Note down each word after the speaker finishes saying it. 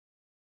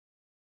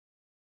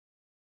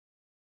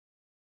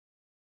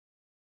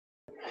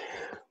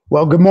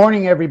Well, good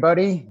morning,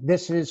 everybody.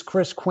 This is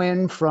Chris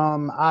Quinn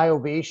from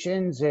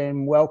IOvations,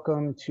 and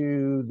welcome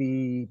to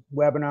the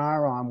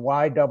webinar on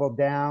why double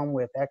down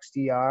with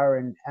XDR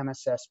and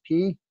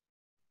MSSP.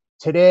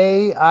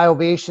 Today,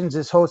 IOvations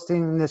is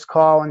hosting this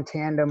call in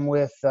tandem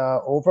with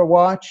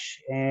Overwatch,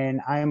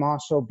 and I am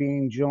also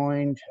being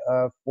joined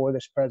for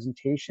this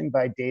presentation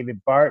by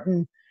David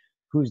Barton,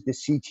 who's the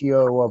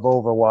CTO of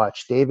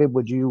Overwatch. David,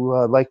 would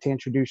you like to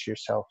introduce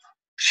yourself?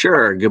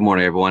 Sure. Good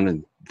morning, everyone,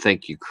 and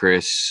thank you,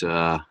 Chris.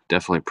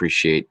 Definitely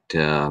appreciate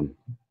the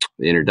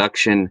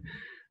introduction.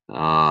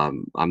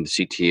 I'm the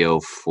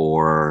CTO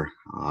for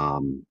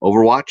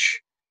Overwatch.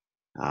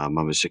 I'm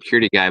a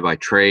security guy by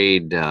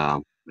trade.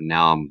 Now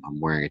I'm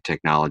wearing a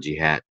technology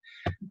hat.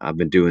 I've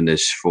been doing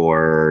this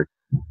for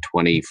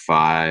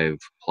 25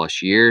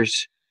 plus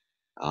years,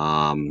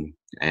 and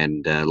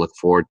look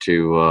forward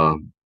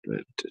to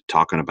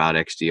talking about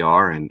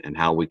XDR and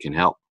how we can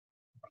help.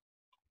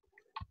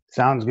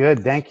 Sounds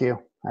good. Thank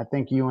you. I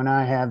think you and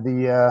I have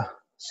the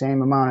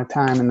same amount of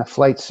time in the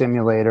flight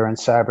simulator and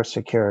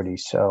cybersecurity.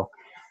 So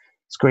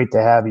it's great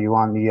to have you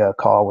on the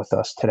call with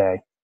us today.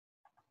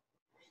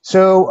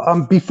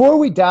 So before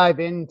we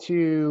dive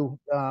into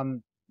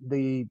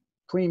the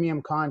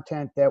premium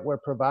content that we're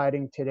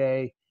providing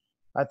today,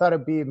 I thought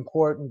it'd be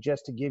important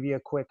just to give you a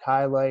quick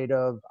highlight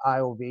of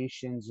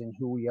IOvations and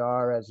who we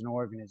are as an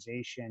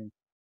organization.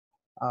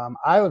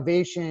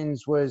 IOvations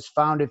was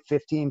founded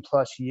 15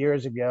 plus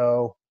years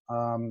ago,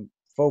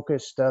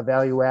 focused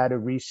value-added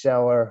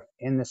reseller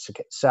in the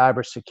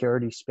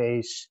cybersecurity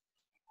space.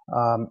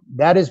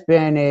 That has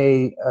been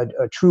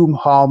a true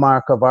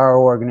hallmark of our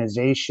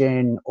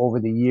organization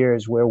over the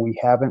years, where we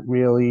haven't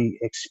really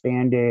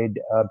expanded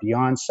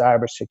beyond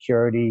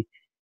cybersecurity.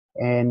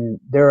 And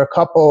there are a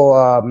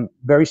couple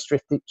very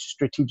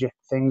strategic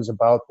things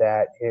about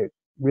that. It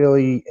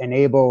really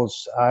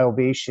enables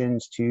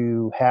IOvations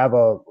to have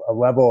a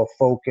level of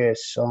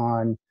focus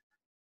on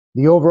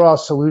the overall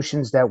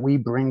solutions that we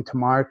bring to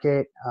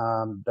market,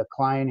 the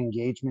client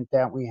engagement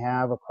that we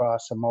have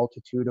across a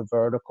multitude of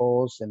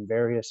verticals and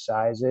various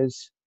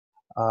sizes.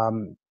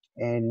 And,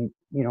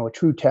 you know, a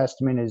true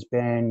testament has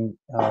been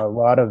a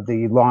lot of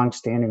the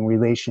longstanding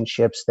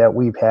relationships that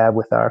we've had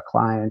with our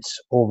clients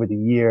over the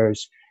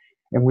years,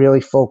 and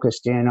really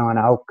focused in on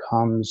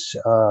outcomes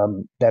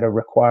that are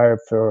required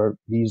for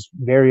these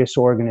various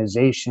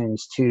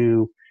organizations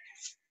to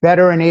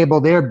better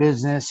enable their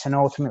business and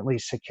ultimately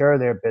secure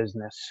their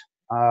business.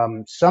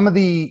 Some of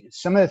the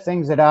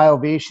things that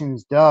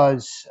IOvations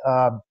does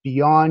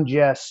beyond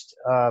just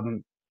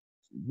the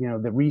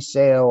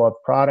resale of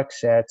product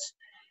sets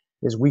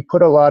is we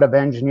put a lot of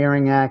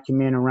engineering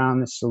acumen around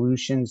the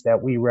solutions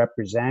that we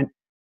represent.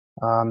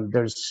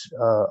 There's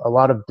a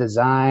lot of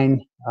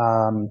design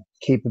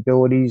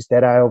capabilities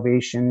that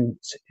IOvations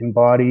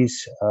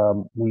embodies.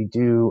 We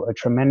do a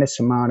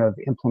tremendous amount of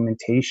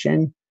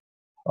implementation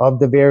of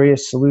the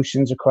various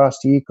solutions across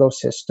the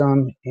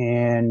ecosystem,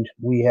 and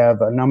we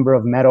have a number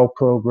of metal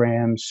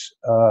programs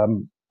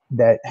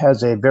that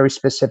has a very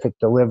specific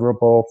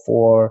deliverable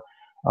for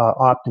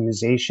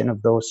optimization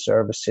of those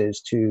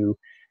services to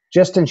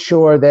just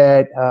ensure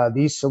that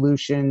these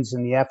solutions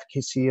and the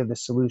efficacy of the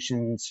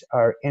solutions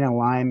are in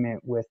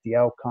alignment with the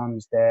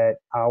outcomes that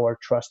our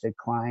trusted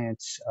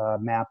clients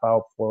map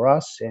out for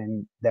us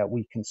and that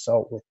we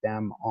consult with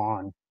them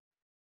on.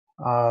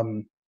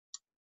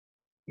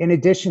 In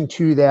addition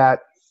to that,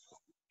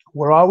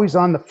 we're always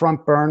on the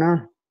front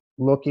burner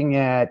looking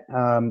at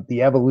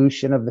the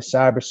evolution of the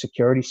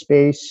cybersecurity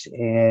space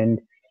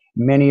and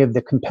many of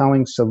the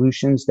compelling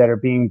solutions that are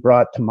being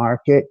brought to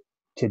market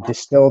to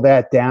distill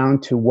that down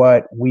to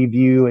what we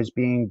view as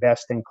being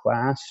best in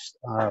class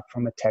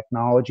from a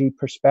technology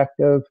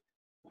perspective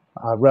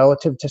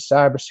relative to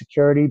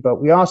cybersecurity.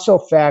 But we also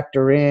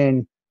factor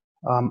in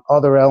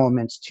other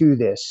elements to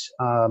this.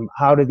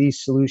 How do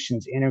these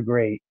solutions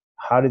integrate?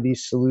 How do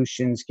these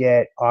solutions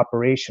get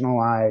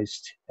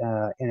operationalized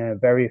in a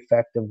very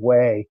effective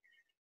way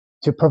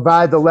to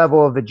provide the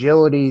level of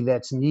agility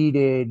that's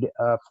needed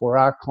for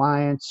our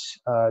clients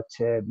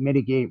to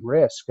mitigate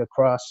risk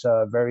across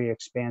a very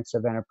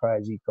expansive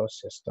enterprise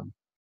ecosystem?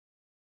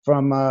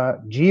 From a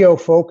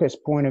geo-focus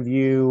point of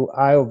view,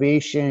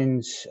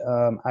 IOvations,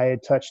 I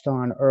had touched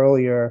on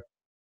earlier,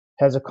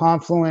 has a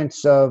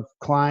confluence of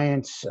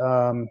clients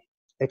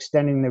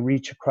extending the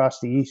reach across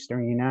the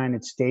eastern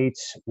United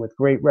States with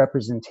great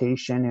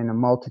representation in a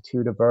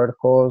multitude of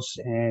verticals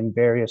and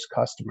various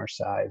customer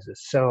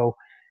sizes. So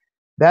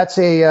that's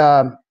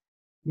a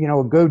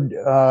good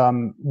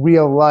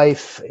real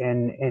life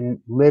and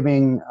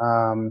living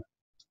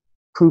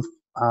proof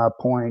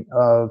point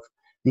of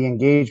the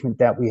engagement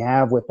that we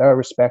have with our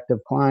respective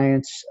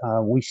clients.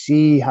 We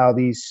see how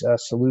these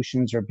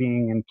solutions are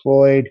being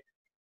employed,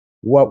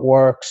 what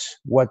works,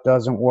 what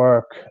doesn't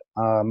work,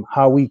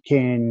 how we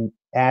can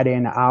add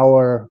in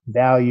our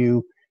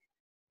value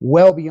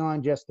well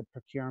beyond just the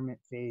procurement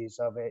phase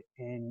of it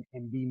and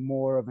be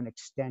more of an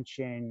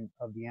extension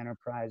of the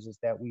enterprises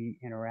that we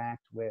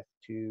interact with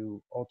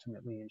to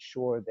ultimately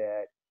ensure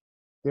that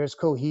there's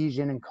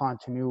cohesion and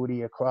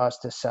continuity across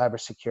the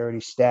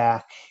cybersecurity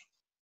stack.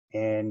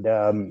 And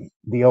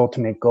the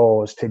ultimate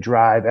goal is to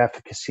drive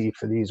efficacy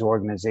for these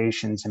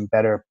organizations and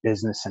better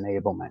business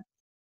enablement.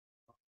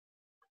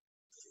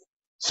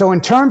 So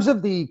in terms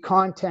of the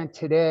content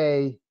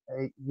today,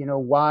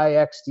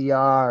 why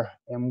XDR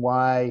and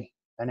why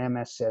an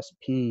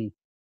MSSP?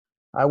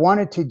 I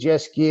wanted to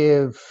just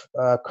give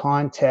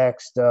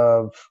context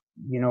of,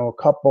 a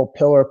couple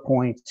pillar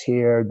points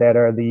here that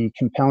are the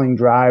compelling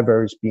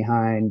drivers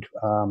behind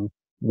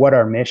what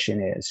our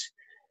mission is.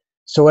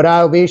 So at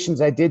IOvations,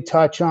 I did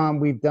touch on,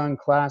 we've done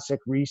classic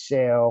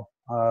resale,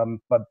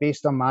 but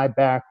based on my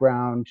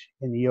background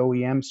in the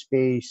OEM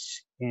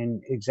space,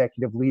 in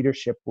executive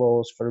leadership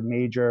roles for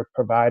major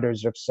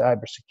providers of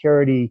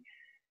cybersecurity,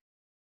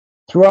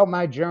 throughout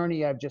my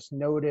journey, I've just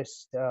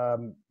noticed,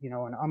 an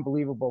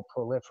unbelievable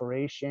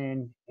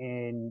proliferation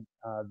in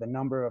the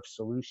number of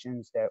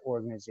solutions that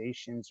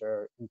organizations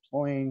are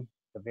employing,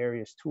 the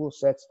various tool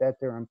sets that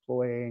they're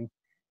employing,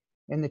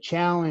 and the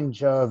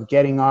challenge of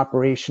getting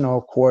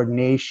operational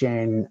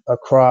coordination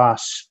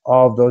across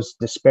all of those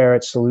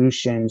disparate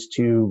solutions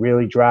to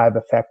really drive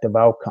effective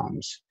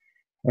outcomes.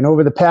 And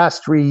over the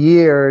past 3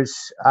 years,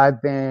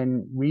 I've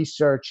been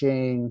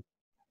researching,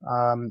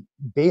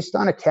 based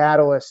on a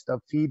catalyst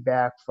of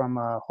feedback from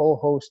a whole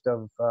host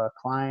of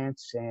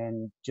clients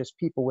and just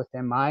people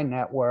within my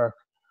network,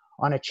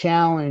 on a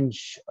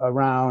challenge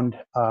around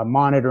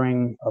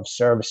monitoring of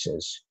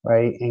services,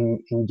 right?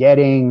 And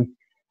getting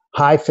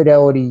high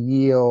fidelity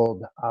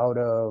yield out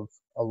of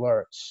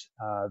alerts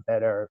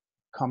that are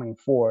coming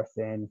forth,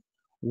 and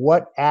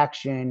what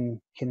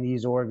action can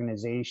these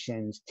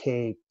organizations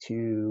take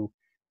to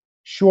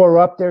shore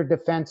up their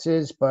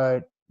defenses,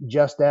 but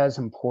just as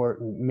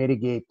important,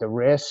 mitigate the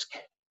risk,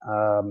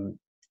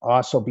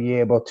 also be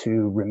able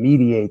to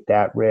remediate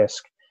that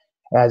risk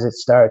as it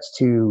starts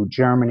to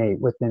germinate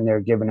within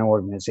their given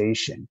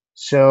organization.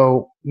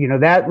 So,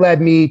 that led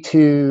me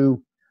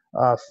to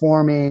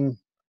forming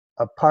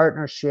a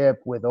partnership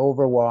with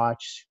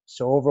Overwatch.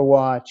 So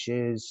Overwatch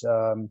is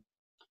a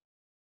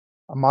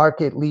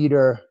market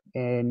leader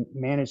in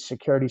managed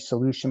security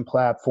solution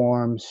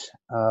platforms.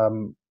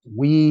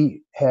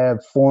 We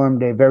have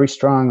formed a very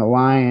strong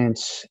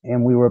alliance,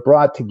 and we were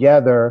brought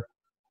together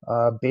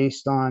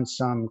based on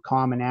some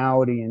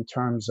commonality in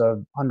terms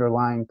of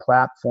underlying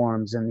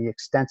platforms and the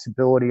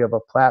extensibility of a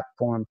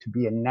platform to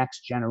be a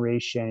next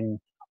generation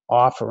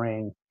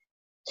offering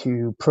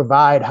to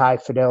provide high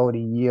fidelity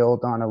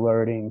yield on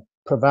alerting,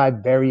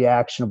 provide very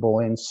actionable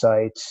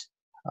insights,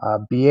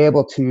 be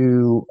able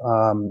to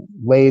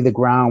lay the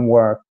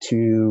groundwork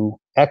to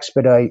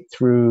expedite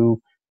through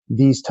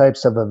these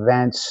types of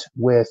events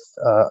with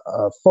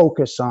a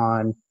focus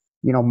on,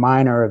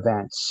 minor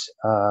events,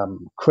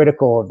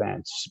 critical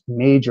events,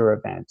 major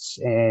events,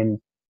 and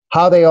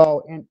how they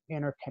all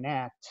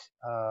interconnect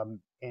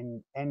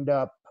and end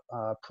up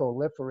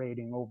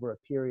proliferating over a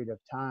period of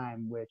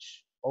time,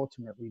 which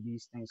ultimately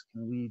these things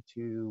can lead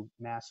to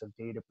massive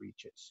data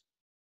breaches.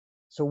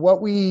 So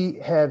what we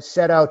have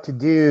set out to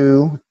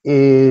do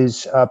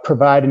is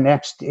provide an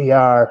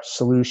XDR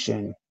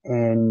solution,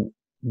 and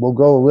we'll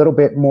go a little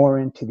bit more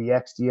into the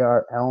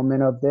XDR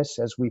element of this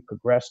as we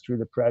progress through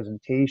the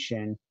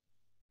presentation.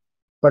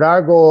 But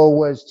our goal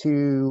was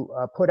to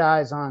put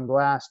eyes on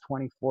glass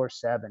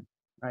 24/7,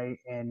 right?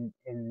 And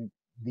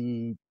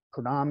the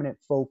predominant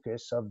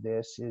focus of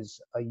this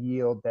is a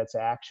yield that's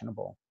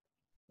actionable.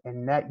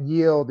 And that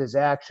yield is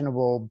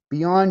actionable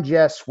beyond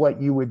just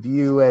what you would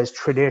view as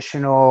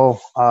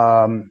traditional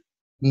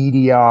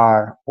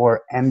EDR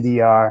or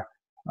MDR,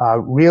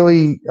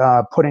 really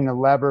putting a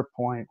lever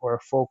point or a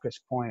focus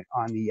point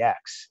on the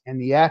X. And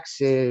the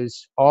X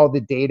is all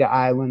the data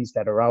islands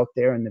that are out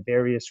there and the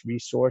various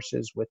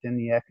resources within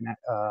the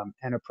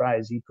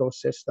enterprise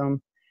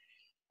ecosystem,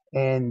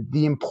 and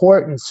the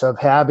importance of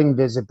having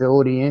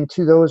visibility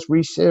into those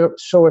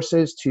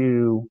resources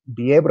to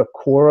be able to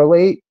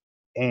correlate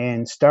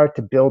and start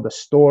to build a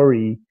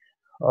story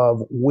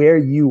of where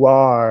you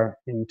are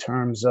in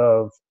terms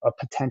of a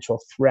potential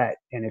threat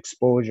and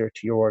exposure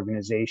to your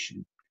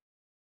organization.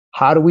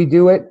 How do we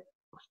do it?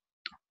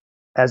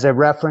 As I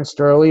referenced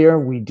earlier,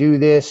 we do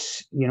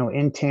this,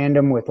 in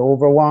tandem with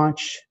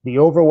Overwatch. The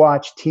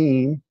Overwatch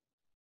team,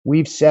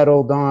 we've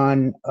settled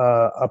on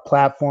a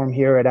platform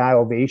here at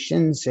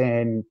IOvations,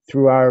 and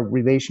through our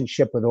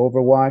relationship with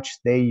Overwatch,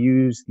 they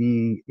use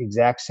the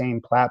exact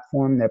same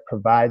platform that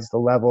provides the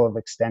level of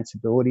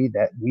extensibility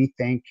that we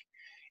think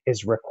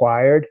is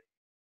required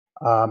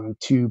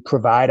to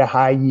provide a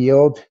high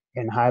yield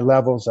and high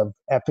levels of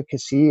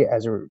efficacy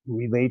as it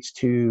relates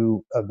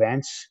to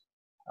events.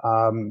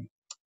 And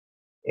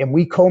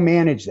we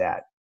co-manage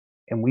that.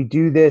 And we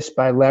do this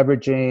by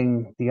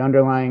leveraging the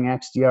underlying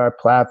XDR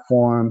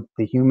platform,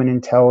 the human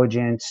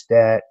intelligence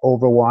that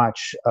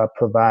Overwatch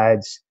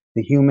provides,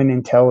 the human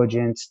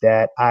intelligence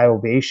that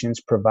IOvations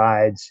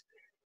provides,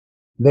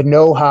 the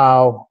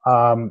know-how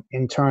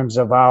in terms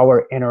of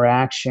our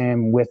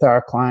interaction with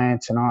our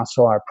clients and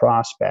also our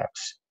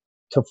prospects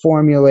to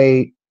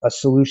formulate a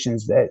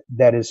solutions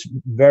that is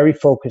very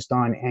focused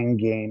on end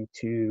game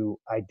to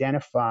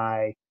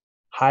identify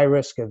high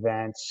risk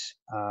events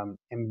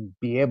and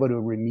be able to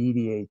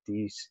remediate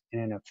these in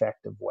an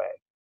effective way.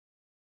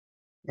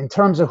 In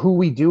terms of who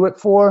we do it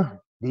for,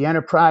 the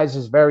enterprise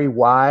is very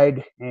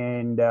wide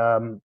and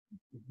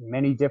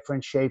many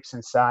different shapes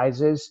and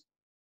sizes.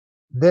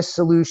 This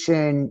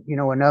solution,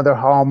 another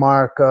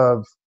hallmark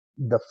of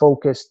the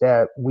focus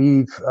that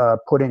we've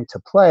put into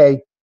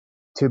play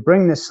to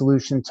bring this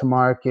solution to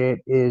market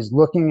is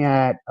looking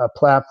at a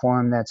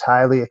platform that's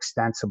highly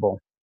extensible.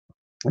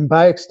 And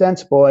by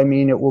extensible, I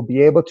mean it will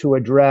be able to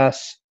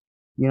address,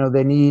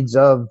 the needs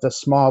of the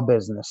small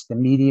business, the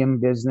medium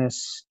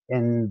business,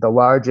 and the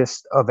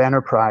largest of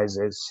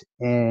enterprises,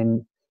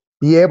 and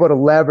be able to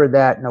lever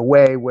that in a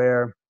way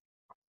where,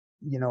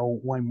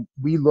 when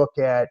we look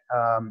at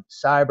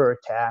cyber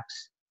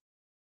attacks,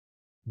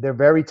 they're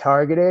very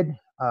targeted,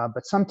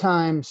 but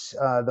sometimes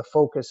the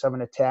focus of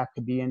an attack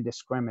could be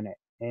indiscriminate.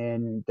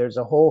 And there's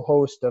a whole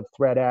host of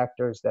threat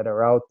actors that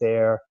are out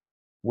there,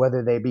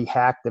 whether they be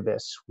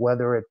hacktivists,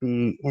 whether it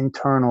be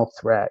internal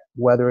threat,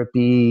 whether it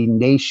be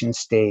nation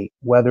state,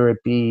 whether it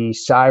be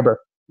cyber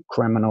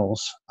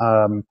criminals.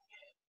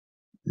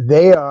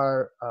 They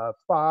are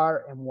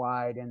far and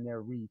wide in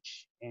their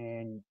reach,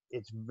 and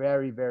it's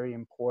very, very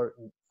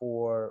important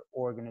for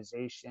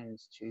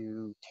organizations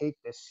to take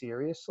this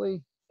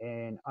seriously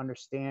and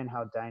understand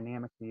how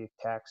dynamic the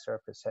attack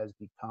surface has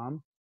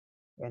become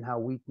and how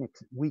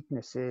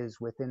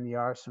weaknesses within the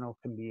arsenal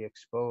can be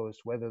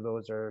exposed, whether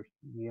those are,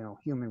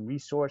 human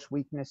resource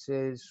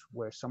weaknesses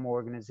where some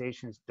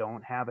organizations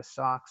don't have a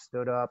SOC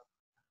stood up.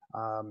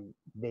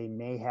 They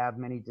may have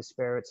many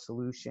disparate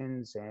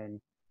solutions,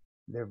 and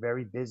they're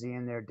very busy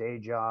in their day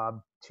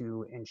job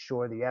to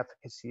ensure the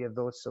efficacy of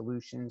those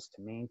solutions,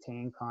 to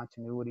maintain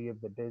continuity of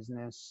the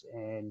business.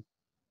 And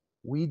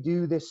we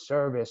do this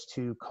service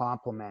to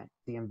complement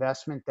the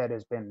investment that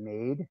has been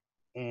made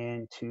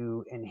and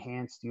to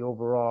enhance the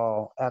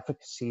overall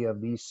efficacy of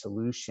these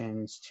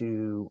solutions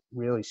to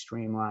really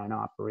streamline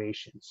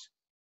operations.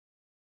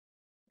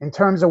 In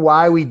terms of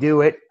why we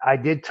do it, I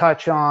did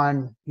touch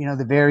on,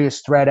 the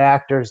various threat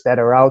actors that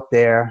are out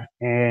there.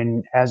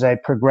 And as I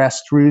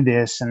progress through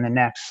this in the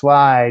next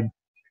slide,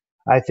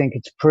 I think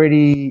it's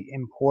pretty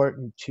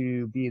important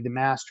to be the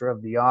master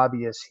of the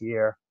obvious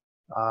here.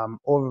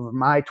 Over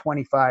my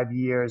 25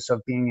 years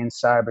of being in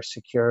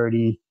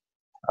cybersecurity,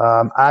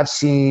 I've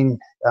seen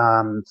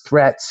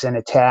threats and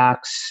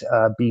attacks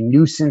be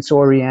nuisance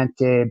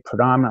oriented,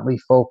 predominantly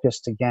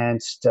focused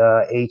against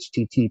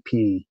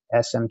HTTP,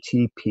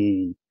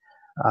 SMTP,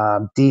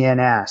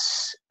 DNS,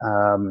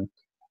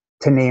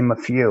 to name a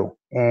few.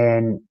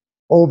 And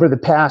over the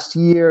past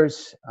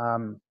years,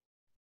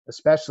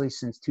 especially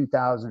since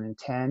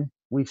 2010,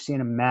 we've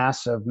seen a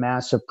massive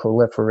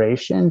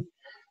proliferation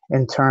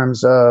in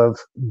terms of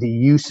the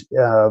use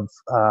of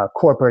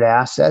corporate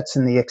assets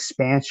and the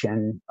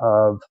expansion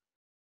of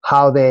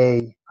how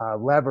they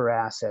lever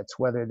assets,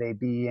 whether they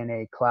be in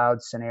a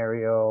cloud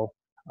scenario,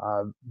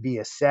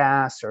 via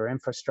SaaS or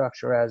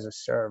infrastructure as a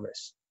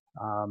service.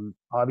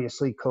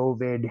 Obviously,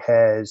 COVID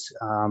has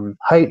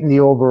heightened the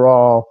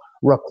overall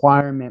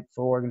requirement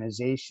for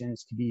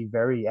organizations to be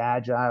very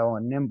agile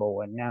and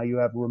nimble. And now you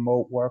have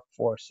remote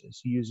workforces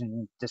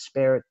using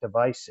disparate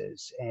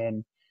devices.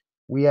 And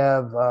we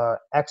have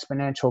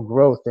exponential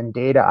growth in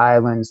data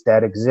islands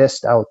that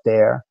exist out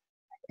there.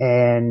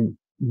 And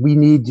we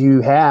need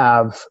to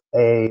have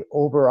a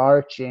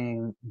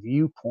overarching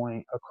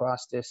viewpoint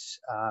across this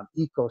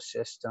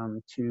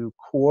ecosystem to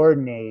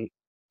coordinate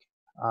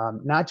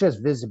not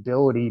just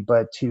visibility,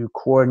 but to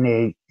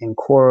coordinate and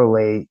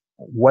correlate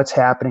what's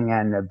happening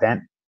at an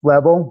event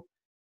level,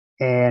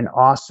 and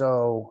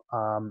also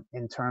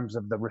in terms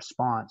of the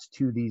response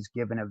to these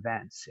given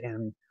events.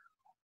 And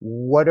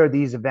what are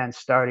these events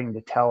starting to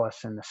tell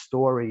us in the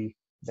story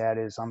that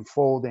is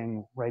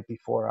unfolding right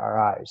before our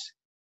eyes?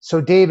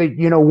 So David,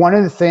 one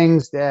of the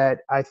things that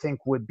I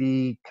think would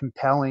be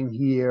compelling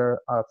here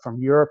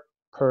from your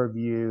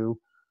purview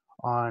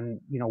on,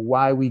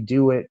 why we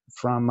do it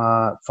from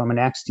an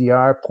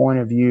XDR point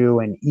of view,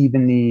 and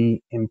even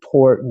the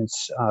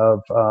importance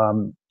of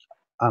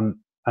an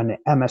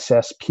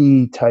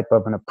MSSP type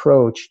of an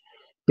approach,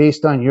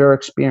 based on your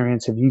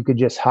experience, if you could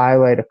just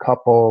highlight a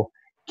couple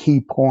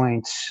key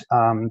points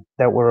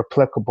that were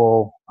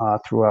applicable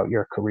throughout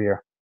your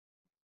career.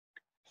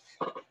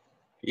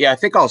 Yeah, I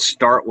think I'll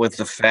start with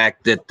the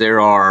fact that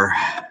there are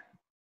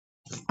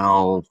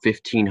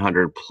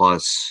 1,500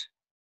 plus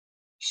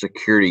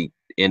security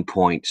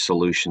endpoint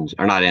solutions,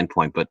 or not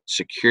endpoint, but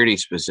security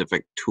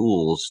specific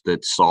tools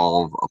that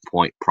solve a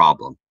point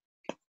problem.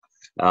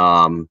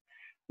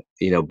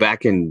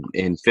 Back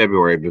in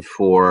February,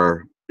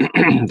 before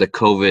the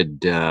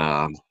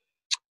COVID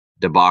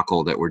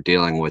debacle that we're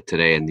dealing with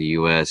today in the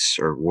US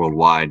or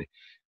worldwide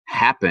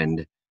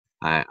happened,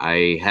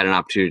 I had an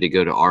opportunity to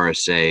go to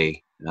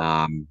RSA,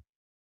 and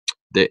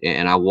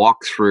I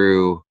walked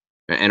through,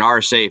 and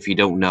RSA, if you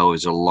don't know,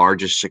 is the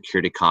largest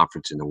security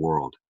conference in the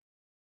world.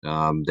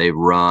 They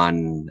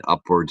run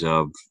upwards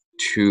of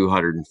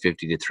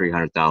 250 to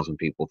 300,000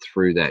 people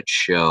through that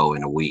show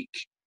in a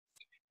week.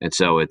 And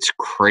so it's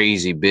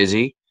crazy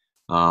busy.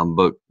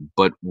 But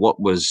what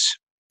was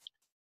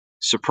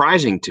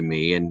surprising to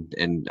me,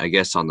 and I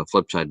guess on the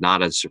flip side,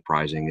 not as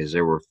surprising, is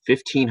there were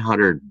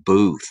 1,500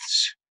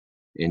 booths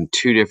in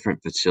two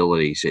different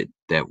facilities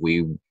that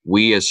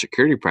we as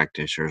security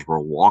practitioners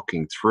were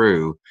walking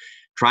through,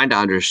 trying to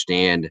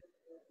understand,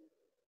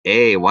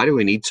 A, why do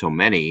we need so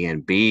many?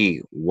 And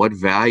B, what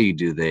value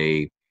do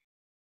they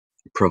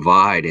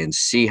provide? And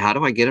C, how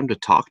do I get them to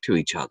talk to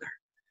each other?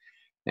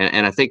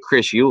 And I think,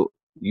 Chris, you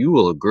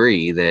will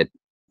agree that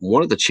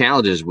one of the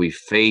challenges we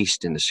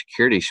faced in the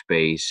security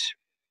space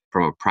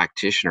from a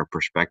practitioner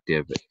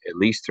perspective, at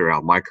least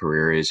throughout my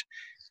career, is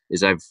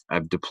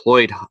I've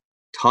deployed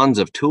tons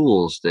of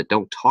tools that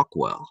don't talk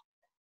well.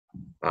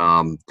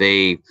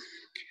 They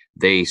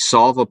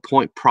solve a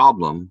point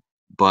problem,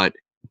 but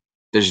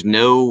there's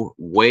no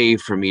way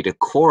for me to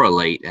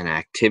correlate an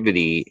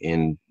activity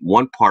in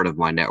one part of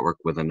my network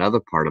with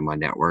another part of my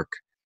network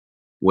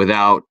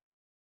without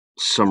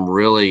some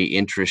really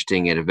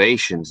interesting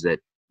innovations that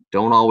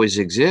don't always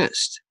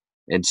exist.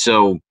 And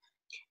so,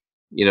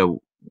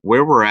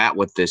 where we're at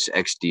with this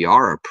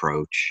XDR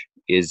approach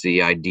is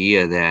the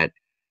idea that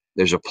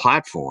there's a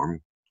platform,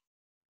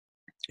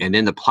 and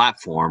in the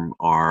platform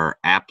are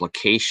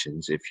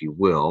applications, if you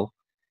will,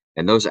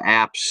 and those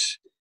apps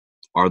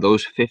are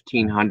those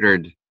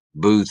 1,500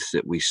 booths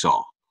that we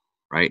saw.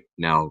 Right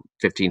now,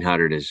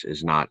 1,500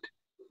 is not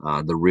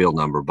the real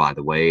number, by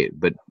the way,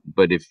 but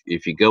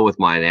if you go with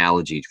my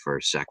analogy for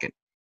a second,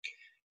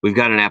 we've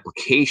got an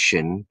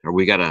application, or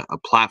we got a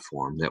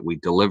platform that we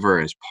deliver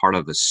as part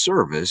of a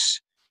service.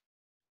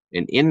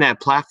 And in that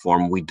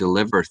platform, we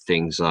deliver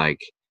things like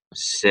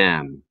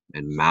SIM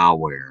and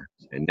malware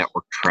and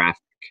network traffic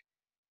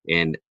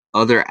and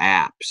other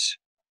apps.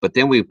 But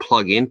then we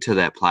plug into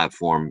that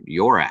platform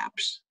your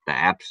apps, the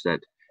apps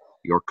that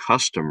your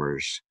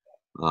customers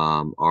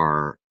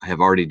have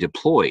already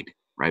deployed,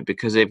 right?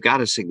 Because they've got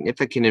a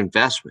significant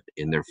investment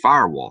in their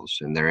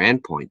firewalls and their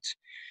endpoints,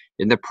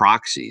 in the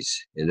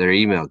proxies, in their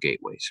email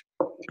gateways.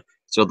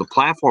 So the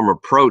platform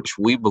approach,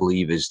 we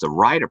believe, is the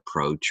right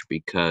approach,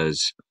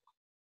 because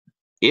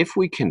if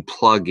we can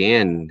plug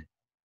in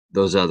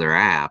those other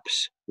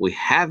apps, we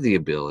have the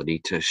ability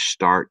to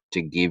start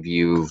to give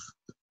you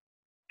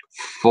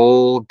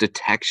full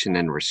detection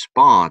and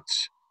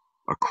response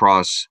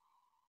across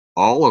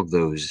all of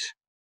those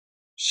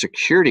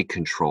security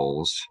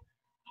controls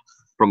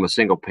from a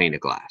single pane of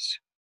glass,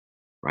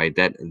 right?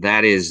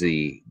 That is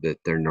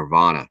their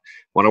nirvana.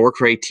 When I worked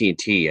for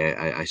AT&T,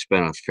 I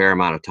spent a fair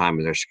amount of time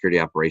in their security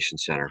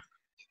operations center,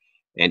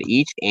 and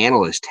each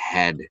analyst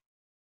had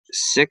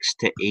 6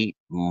 to 8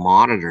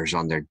 monitors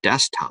on their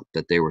desktop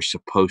that they were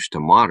supposed to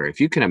monitor. If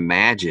you can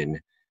imagine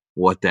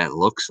what that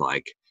looks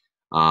like,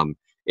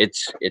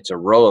 it's a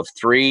row of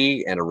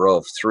 3 and a row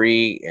of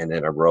 3 and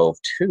then a row of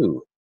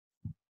 2.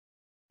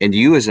 And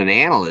you as an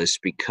analyst,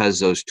 because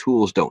those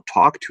tools don't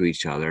talk to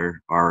each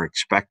other, are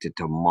expected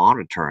to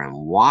monitor and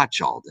watch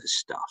all this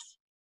stuff,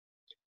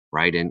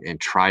 right? And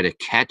try to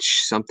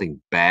catch something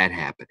bad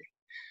happening.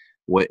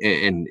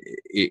 And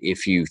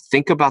if you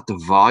think about the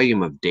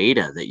volume of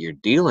data that you're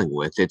dealing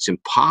with, it's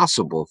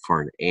impossible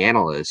for an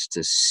analyst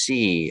to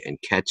see and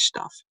catch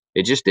stuff.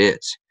 It just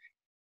is.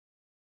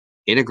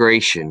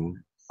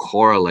 Integration,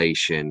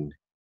 correlation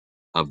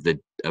of the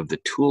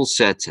tool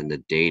sets and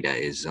the data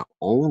is the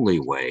only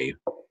way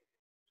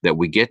that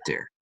we get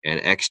there.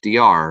 And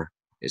XDR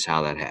is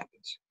how that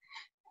happens.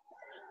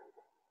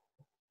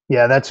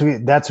 Yeah, that's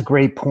a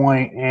great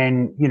point.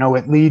 And,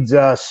 it leads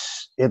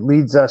us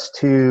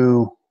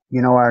to,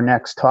 our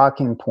next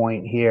talking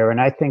point here.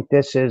 And I think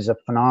this is a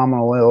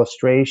phenomenal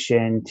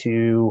illustration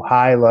to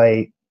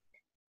highlight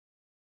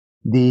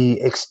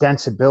the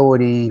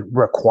extensibility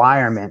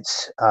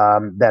requirements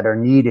that are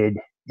needed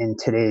in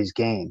today's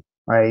game,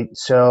 right?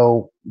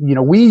 So,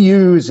 we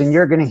use, and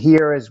you're going to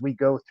hear as we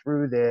go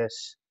through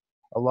this,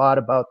 a lot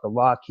about the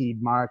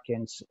Lockheed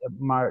Martin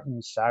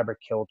cyber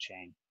kill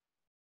chain.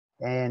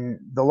 And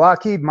the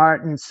Lockheed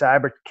Martin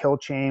cyber kill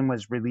chain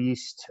was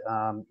released.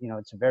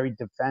 It's a very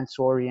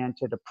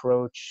defense-oriented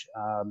approach.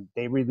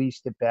 They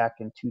released it back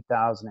in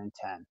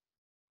 2010.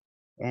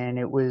 And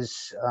it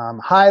was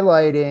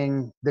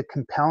highlighting the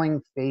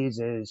compelling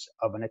phases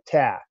of an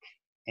attack.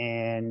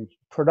 And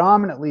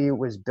predominantly, it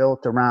was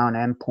built around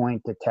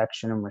endpoint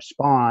detection and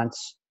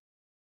response,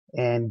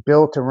 and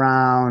built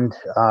around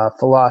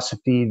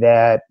philosophy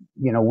that,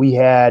 we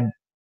had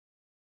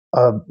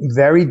a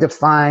very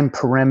defined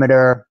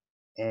perimeter,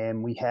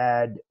 and we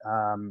had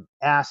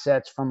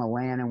assets from a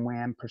LAN and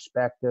WAN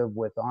perspective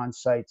with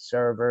on-site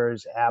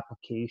servers,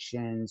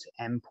 applications,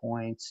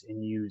 endpoints,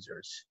 and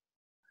users.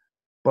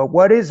 But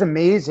what is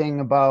amazing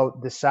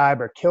about the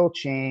cyber kill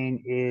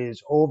chain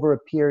is, over a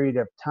period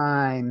of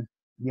time,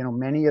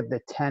 many of the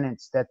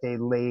tenets that they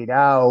laid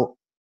out,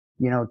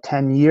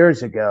 10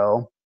 years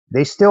ago,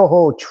 they still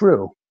hold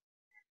true.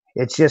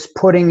 It's just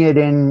putting it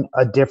in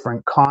a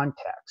different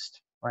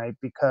context, right?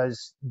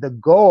 Because the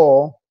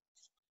goal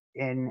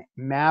in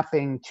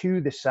mapping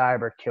to the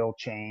cyber kill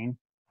chain,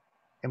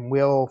 and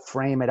we'll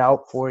frame it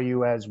out for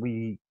you as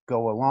we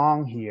go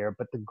along here.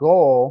 But the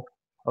goal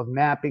of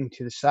mapping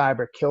to the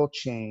cyber kill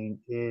chain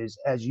is,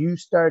 as you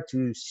start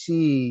to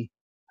see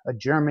a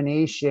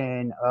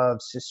germination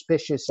of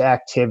suspicious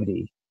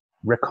activity,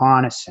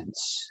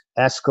 reconnaissance,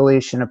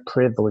 escalation of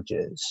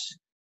privileges,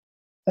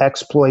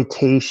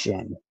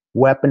 exploitation,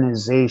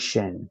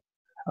 weaponization,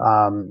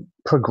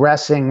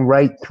 progressing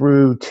right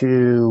through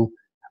to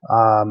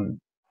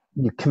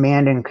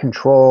command and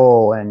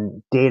control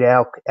and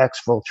data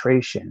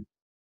exfiltration.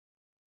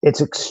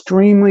 It's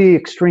extremely,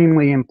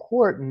 extremely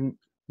important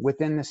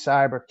within the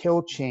cyber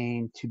kill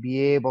chain to be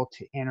able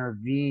to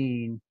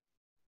intervene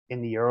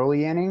in the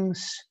early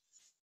innings.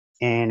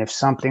 And if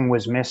something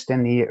was missed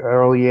in the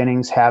early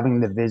innings,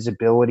 having the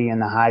visibility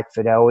and the high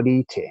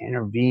fidelity to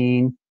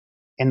intervene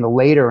in the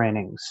later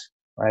innings,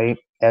 right?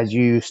 As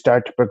you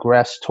start to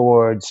progress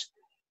towards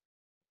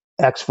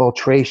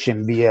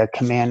exfiltration via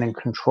command and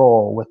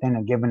control within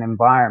a given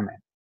environment.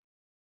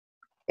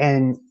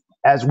 And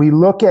as we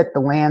look at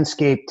the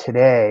landscape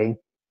today,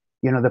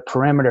 the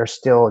perimeter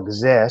still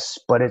exists,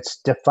 but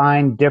it's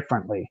defined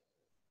differently.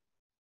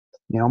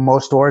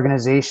 Most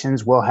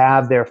organizations will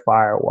have their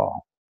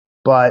firewall,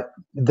 but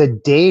the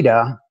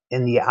data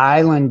in the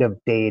island of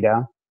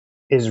data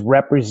is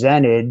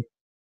represented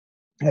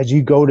as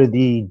you go to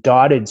the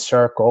dotted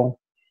circle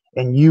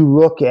and you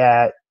look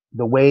at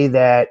the way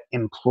that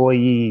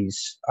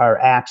employees are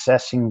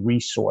accessing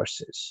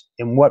resources.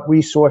 And what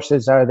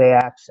resources are they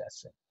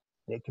accessing?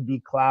 They could be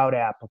cloud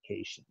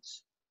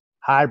applications,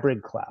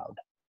 hybrid cloud.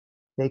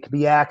 They could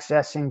be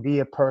accessing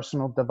via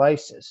personal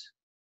devices.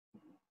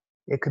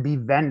 It could be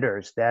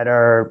vendors that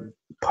are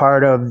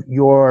part of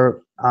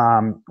your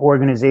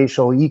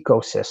organizational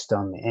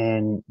ecosystem.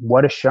 And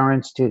what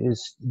assurance do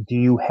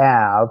you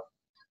have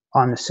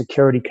on the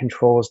security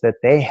controls that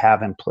they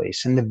have in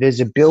place and the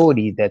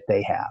visibility that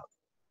they have?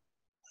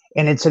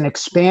 And it's an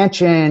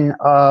expansion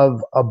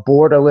of a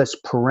borderless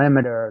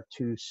perimeter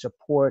to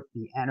support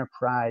the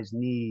enterprise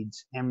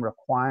needs and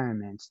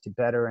requirements to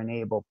better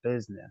enable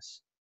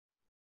business.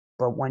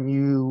 But when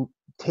you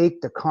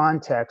take the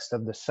context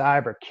of the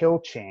cyber kill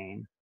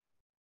chain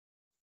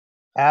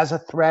as a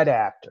threat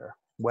actor,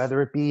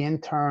 whether it be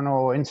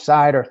internal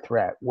insider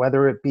threat,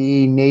 whether it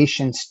be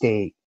nation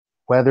state,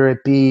 whether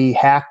it be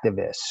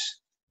hacktivists,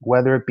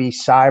 whether it be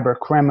cyber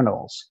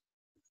criminals,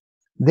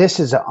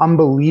 this is an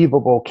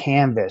unbelievable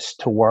canvas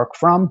to work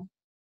from.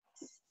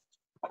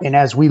 And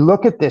as we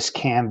look at this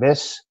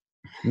canvas,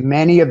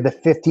 many of the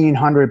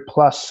 1,500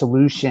 plus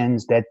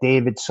solutions that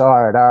David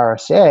saw at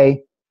RSA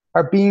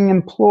are being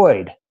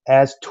employed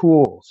as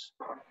tools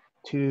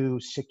to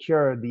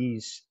secure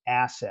these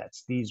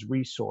assets, these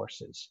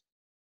resources.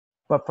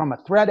 But from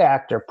a threat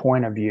actor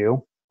point of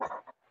view,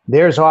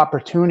 there's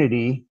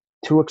opportunity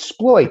to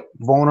exploit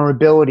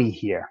vulnerability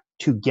here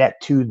to get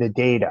to the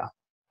data,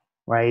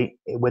 right?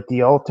 With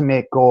the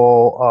ultimate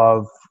goal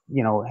of,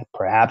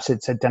 perhaps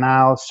it's a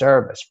denial of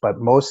service, but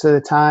most of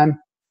the time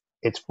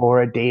it's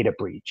for a data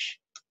breach.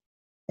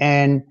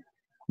 And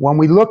when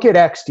we look at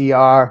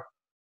XDR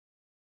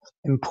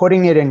and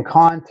putting it in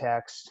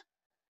context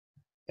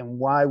and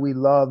why we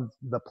love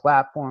the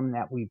platform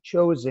that we've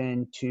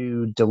chosen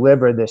to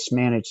deliver this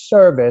managed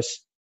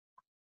service,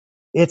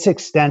 it's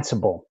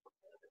extensible.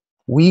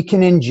 We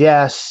can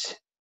ingest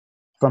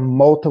from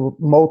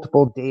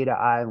multiple data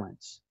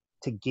islands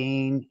to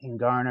gain and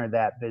garner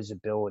that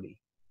visibility.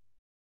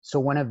 So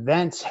when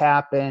events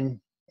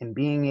happen, and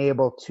being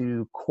able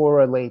to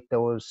correlate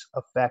those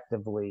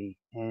effectively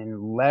and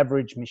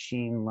leverage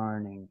machine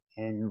learning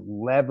and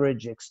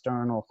leverage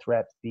external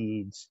threat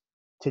feeds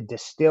to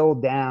distill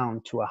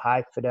down to a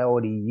high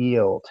fidelity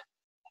yield,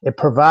 it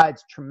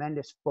provides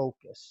tremendous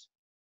focus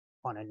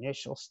on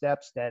initial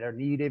steps that are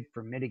needed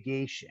for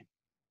mitigation,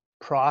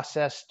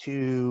 process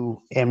to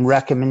and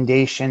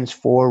recommendations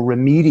for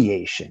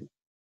remediation,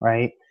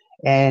 right?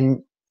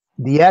 And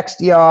the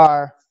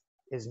XDR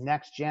is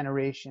next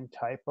generation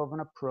type of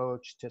an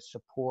approach to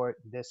support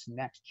this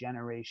next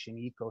generation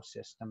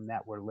ecosystem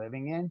that we're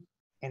living in.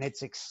 And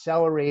it's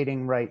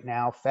accelerating right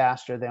now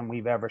faster than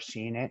we've ever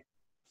seen it.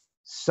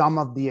 Some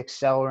of the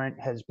accelerant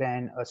has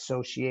been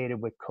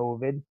associated with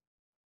COVID,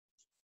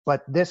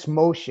 but this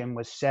motion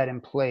was set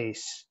in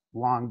place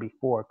long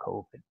before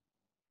COVID.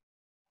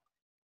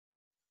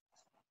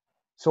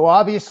 So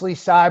obviously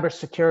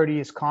cybersecurity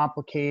is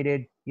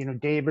complicated.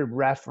 David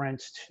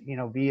referenced,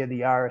 via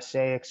the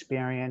RSA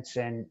experience,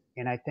 and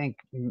I think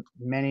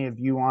many of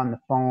you on the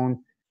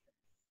phone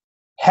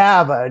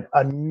have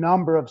a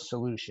number of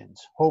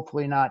solutions,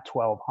 hopefully not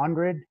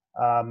 1,200,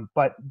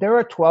 but there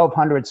are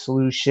 1,200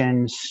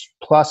 solutions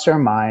plus or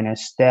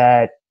minus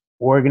that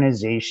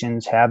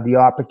organizations have the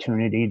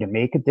opportunity to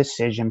make a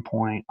decision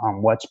point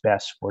on what's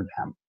best for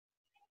them.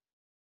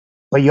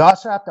 But you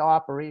also have to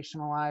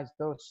operationalize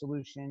those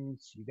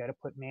solutions. You got to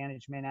put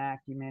management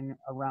acumen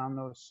around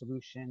those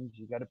solutions.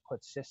 You got to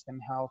put system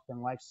health and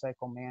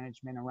lifecycle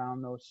management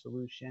around those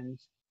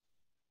solutions.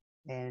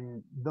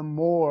 And the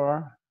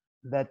more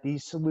that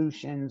these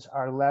solutions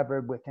are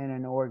levered within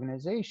an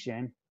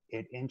organization,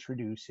 it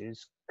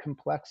introduces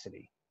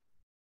complexity.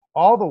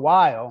 All the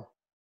while,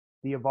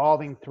 the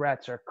evolving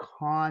threats are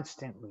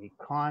constantly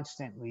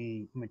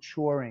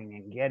maturing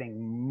and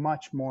getting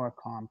much more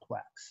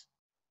complex.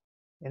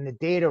 And the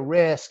data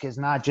risk is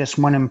not just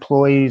when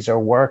employees are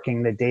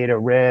working, the data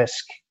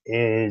risk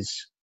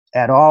is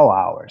at all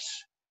hours.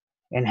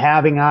 And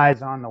having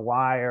eyes on the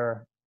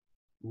wire,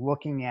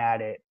 looking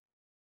at it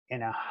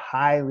in a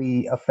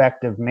highly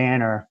effective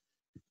manner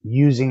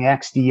using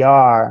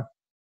XDR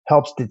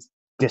helps to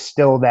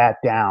distill that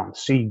down.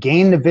 So you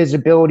gain the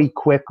visibility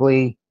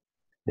quickly.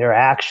 There are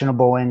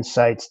actionable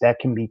insights that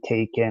can be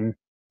taken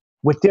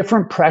with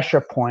different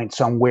pressure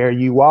points on where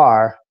you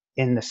are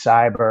in the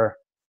cyber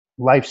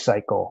life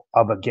cycle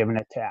of a given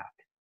attack.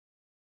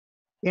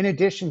 In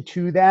addition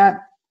to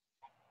that,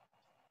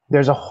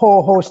 there's a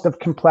whole host of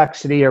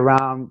complexity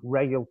around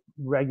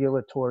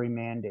regulatory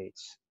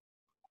mandates.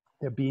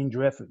 They're being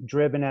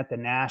driven at the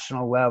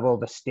national level,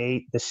 the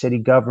state, the city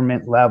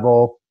government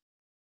level,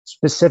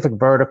 specific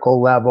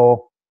vertical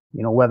level,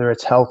 whether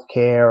it's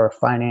healthcare or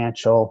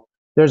financial.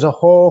 There's a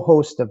whole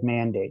host of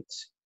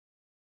mandates.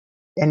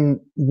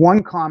 And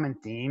one common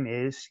theme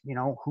is,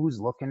 who's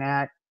looking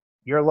at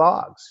your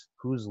logs?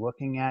 Who's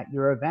looking at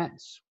your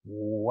events?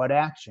 What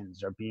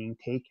actions are being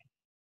taken?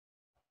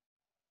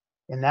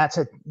 And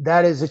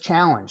that is a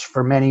challenge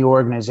for many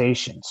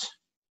organizations.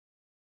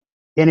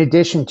 In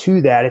addition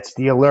to that, it's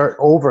the alert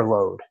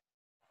overload,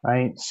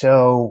 right?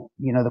 So,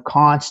 the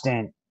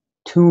constant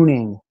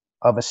tuning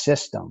of a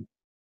system,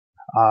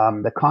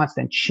 the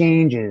constant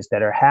changes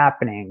that are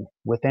happening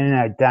within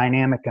a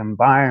dynamic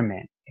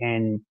environment,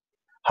 and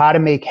how to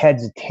make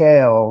heads or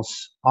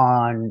tails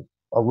on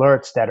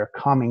alerts that are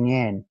coming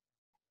in.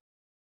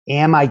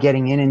 Am I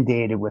getting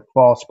inundated with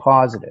false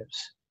positives?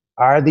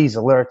 Are these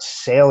alerts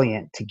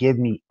salient to give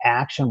me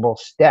actionable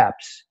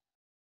steps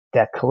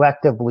that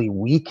collectively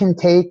we can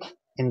take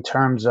in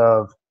terms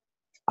of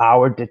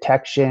our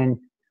detection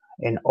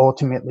and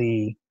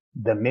ultimately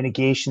the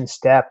mitigation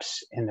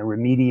steps and the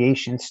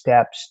remediation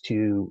steps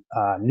to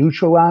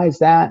neutralize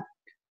that?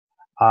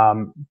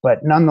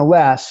 But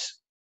nonetheless,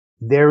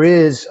 there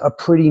is a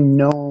pretty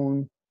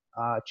known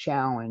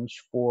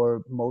challenge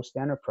for most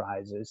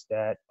enterprises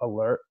that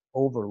alert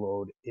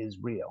overload is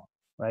real,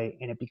 right?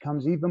 And it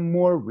becomes even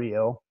more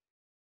real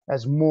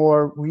as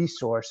more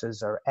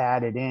resources are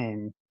added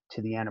in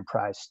to the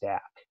enterprise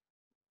stack.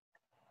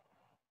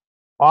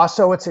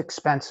 Also, it's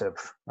expensive,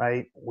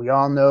 right? We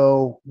all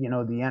know,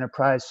 the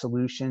enterprise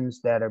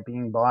solutions that are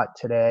being bought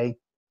today,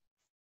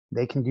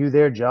 they can do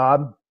their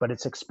job, but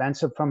it's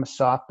expensive from a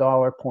soft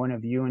dollar point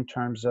of view in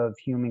terms of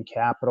human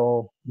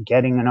capital,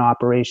 getting an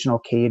operational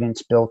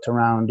cadence built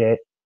around it.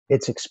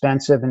 It's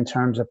expensive in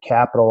terms of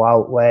capital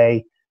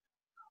outlay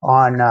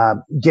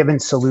on given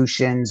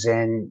solutions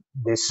and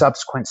the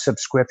subsequent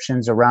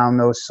subscriptions around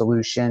those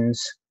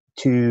solutions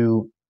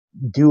to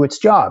do its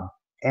job.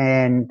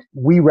 And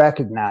we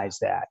recognize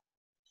that.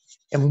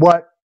 And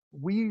what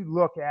we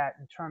look at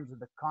in terms of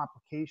the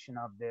complication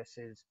of this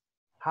is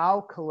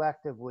how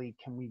collectively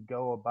can we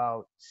go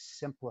about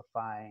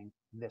simplifying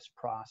this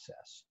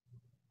process?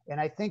 And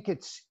I think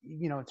it's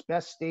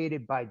best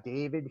stated by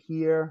David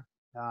here,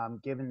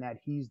 given that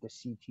he's the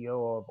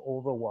CTO of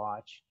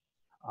Overwatch.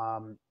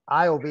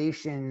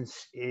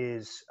 IOvations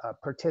is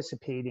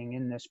participating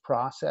in this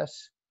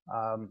process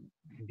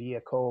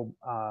via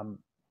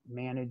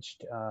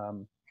co-managed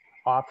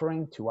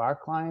offering to our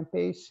client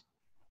base.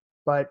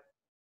 But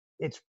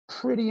it's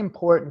pretty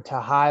important to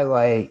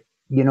highlight,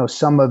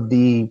 some of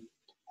the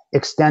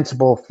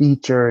extensible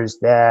features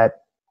that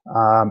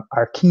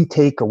are key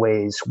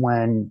takeaways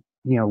when,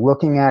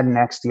 looking at an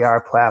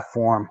XDR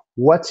platform.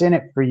 What's in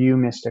it for you,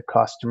 Mr.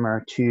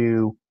 Customer,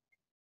 to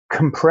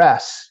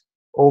compress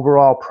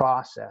overall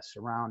process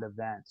around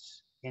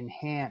events,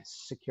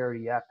 enhance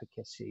security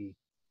efficacy,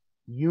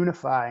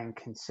 unify and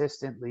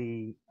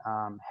consistently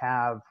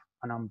have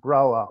an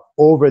umbrella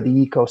over the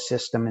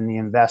ecosystem and the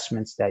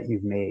investments that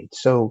you've made.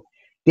 So,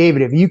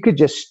 David, if you could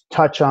just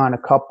touch on a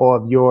couple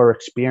of your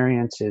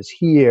experiences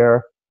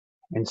here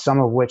and some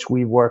of which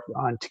we worked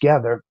on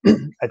together,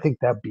 I think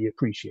that'd be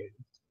appreciated.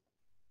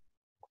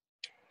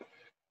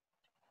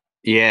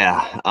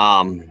 Yeah.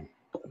 I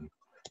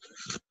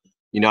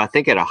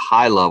think at a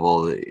high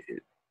level,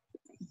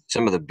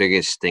 some of the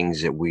biggest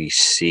things that we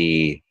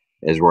see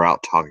as we're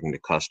out talking to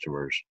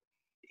customers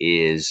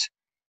is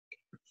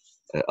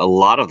a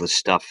lot of the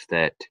stuff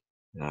that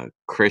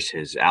Chris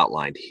has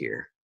outlined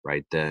here,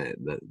 right?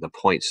 The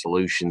point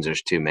solutions,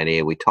 there's too many,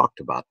 and we talked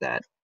about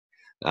that.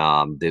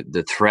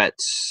 The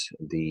threats,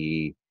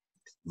 the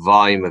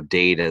volume of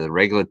data, the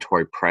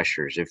regulatory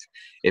pressures.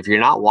 If you're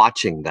not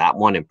watching that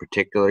one in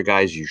particular,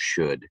 guys, you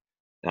should,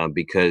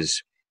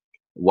 because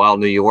while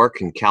New York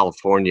and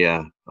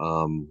California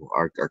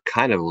are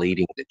kind of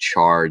leading the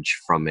charge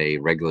from a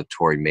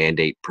regulatory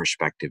mandate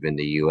perspective in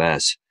the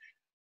U.S.,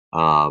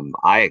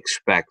 I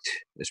expect,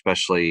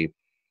 especially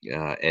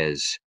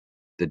as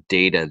the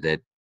data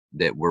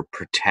that we're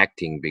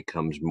protecting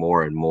becomes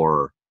more and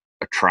more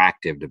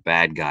attractive to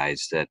bad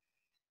guys that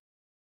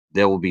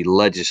there will be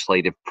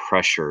legislative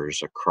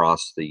pressures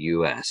across the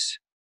U.S.,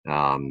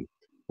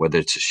 whether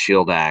it's the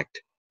SHIELD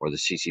Act or the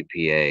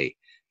CCPA.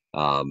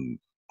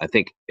 I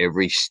think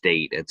every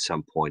state at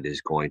some point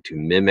is going to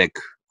mimic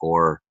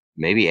or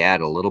maybe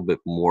add a little bit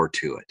more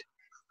to it.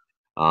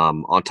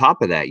 On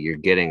top of that, you're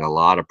getting a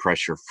lot of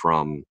pressure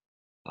from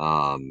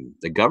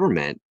the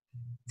government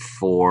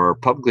for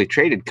publicly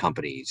traded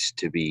companies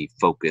to be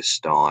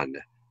focused on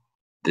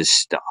this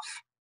stuff.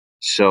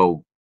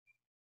 So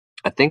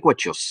I think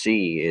what you'll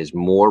see is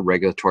more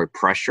regulatory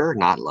pressure,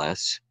 not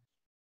less.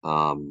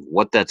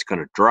 What that's going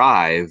to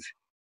drive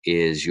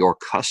is your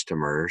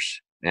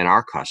customers and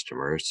our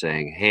customers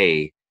saying,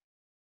 hey,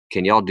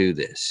 can y'all do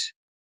this?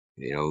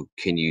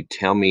 Can you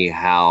tell me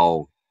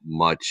how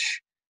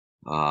much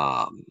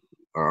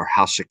or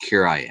how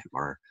secure I am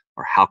or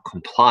how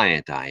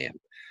compliant I am?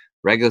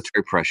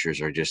 Regulatory pressures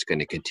are just going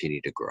to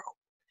continue to grow.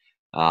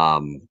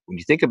 When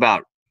you think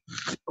about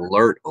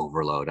alert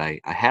overload, I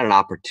had an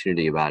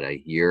opportunity about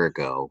a year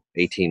ago,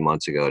 18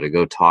 months ago, to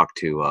go talk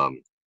to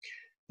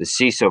the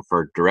CISO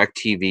for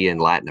DirecTV in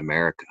Latin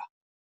America.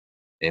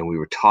 And we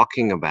were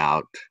talking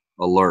about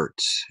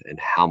alerts and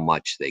how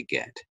much they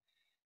get.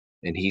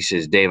 And he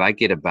says, Dave, I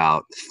get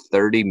about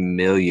 30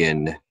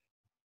 million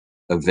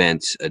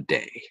events a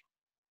day.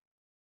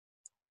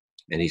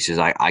 And he says,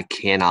 I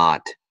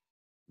cannot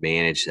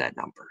manage that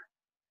number.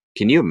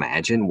 Can you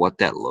imagine what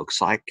that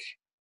looks like?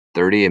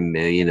 30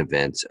 million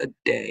events a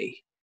day.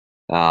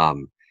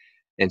 And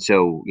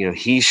so,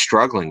 he's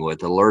struggling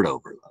with alert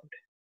overload.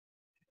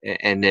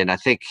 And then I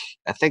think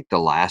the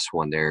last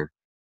one there,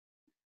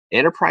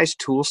 enterprise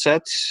tool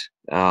sets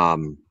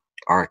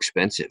are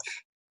expensive,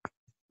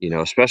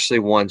 especially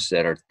ones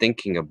that are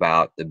thinking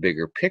about the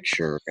bigger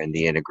picture and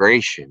the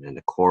integration and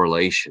the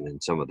correlation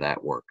and some of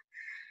that work.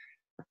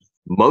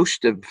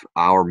 Most of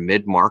our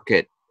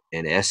mid-market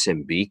and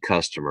SMB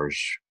customers,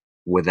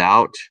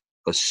 without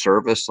a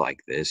service like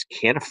this,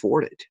 can't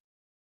afford it.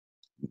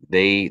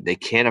 They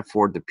can't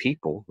afford the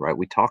people, right?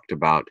 We talked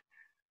about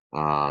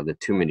the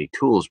too many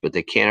tools, but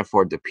they can't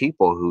afford the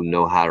people who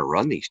know how to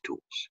run these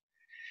tools.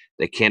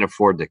 They can't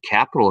afford the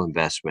capital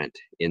investment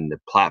in the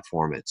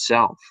platform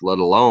itself, let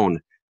alone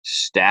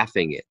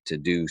staffing it to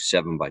do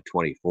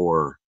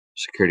 7x24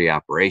 security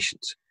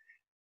operations.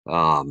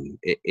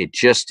 It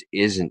just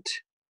isn't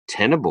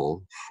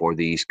tenable for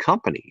these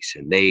companies.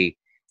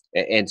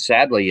 And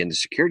sadly, in the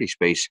security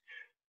space,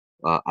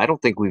 I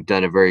don't think we've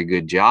done a very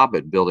good job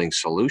at building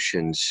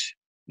solutions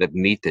that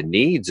meet the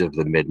needs of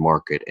the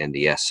mid-market and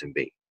the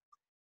SMB.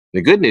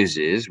 The good news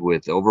is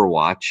with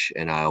Overwatch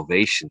and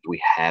IOvations,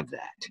 we have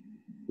that.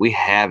 We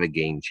have a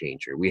game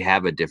changer. We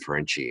have a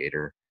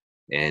differentiator.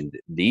 And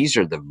these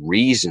are the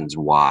reasons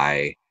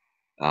why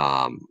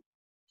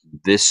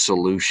this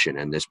solution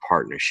and this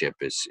partnership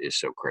is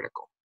so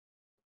critical.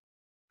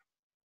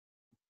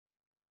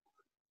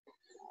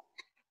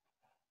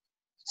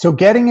 So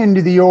getting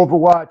into the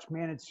Overwatch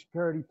managed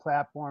security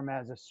platform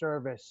as a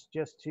service,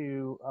 just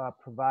to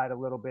provide a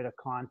little bit of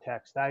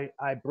context,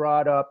 I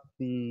brought up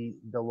the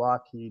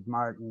Lockheed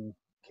Martin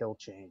kill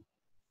chain.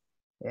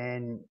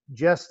 And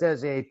just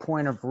as a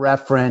point of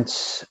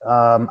reference,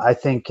 I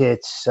think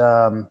it's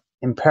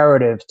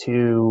imperative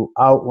to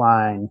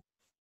outline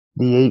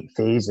the 8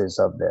 phases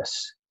of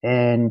this.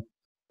 And,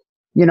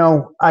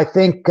 I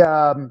think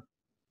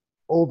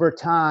over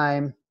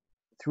time,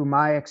 through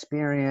my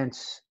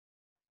experience,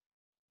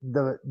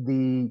 the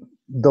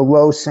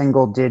low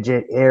single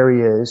digit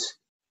areas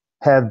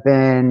have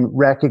been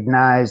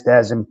recognized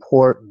as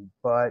important,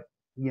 but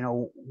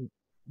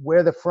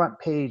where the front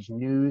page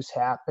news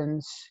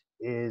happens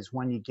is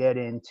when you get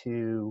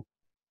into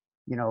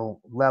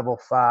level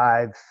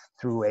 5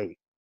 through 8,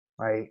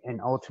 right?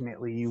 And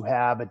ultimately you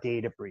have a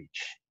data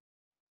breach.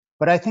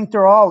 But I think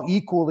they're all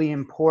equally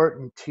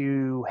important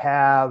to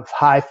have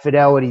high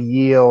fidelity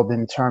yield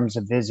in terms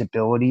of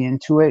visibility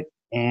into it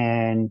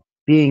and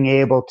being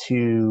able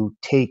to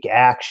take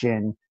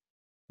action,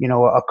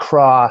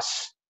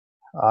 across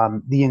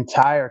the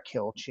entire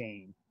kill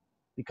chain.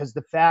 Because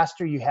the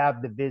faster you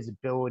have the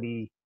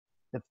visibility,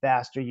 the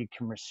faster you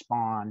can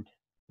respond,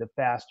 the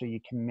faster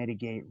you can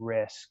mitigate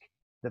risk,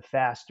 the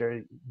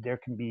faster there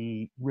can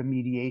be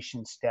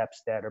remediation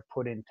steps that are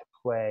put into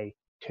play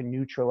to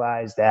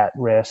neutralize that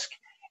risk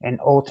and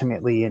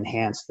ultimately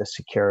enhance the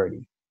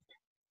security.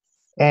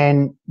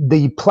 And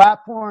the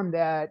platform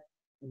that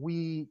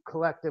we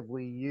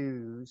collectively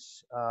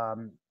use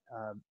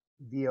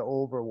via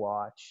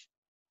Overwatch,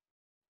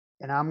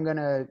 and I'm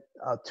gonna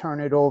turn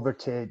it over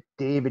to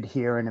David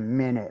here in a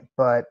minute,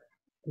 but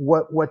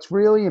what's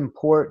really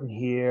important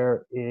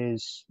here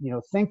is,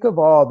 think of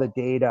all the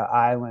data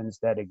islands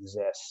that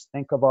exist.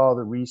 Think of all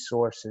the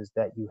resources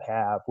that you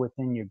have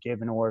within your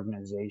given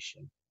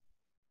organization.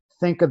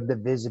 Think of the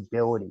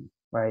visibility,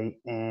 right?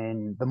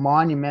 And the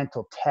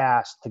monumental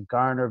task to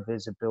garner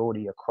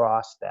visibility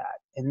across that,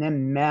 and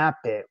then map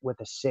it with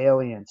a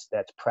salience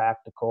that's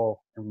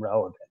practical and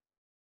relevant.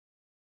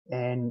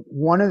 And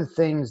one of the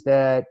things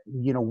that,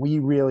 we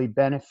really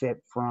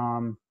benefit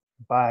from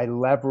by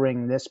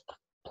leveraging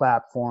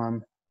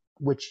platform,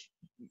 which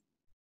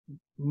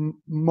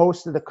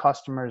most of the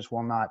customers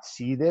will not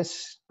see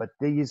this, but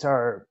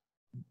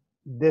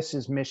this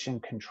is mission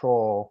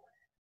control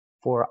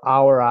for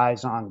our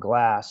eyes on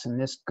glass, and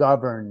this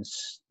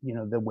governs,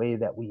 the way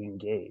that we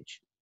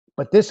engage.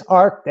 But this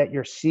arc that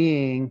you're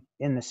seeing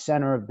in the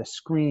center of the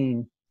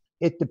screen,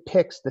 it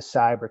depicts the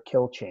cyber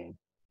kill chain.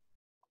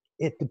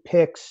 It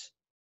depicts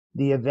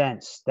the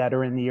events that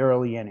are in the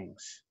early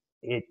innings.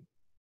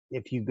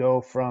 If you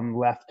go from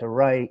left to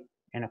right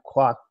in a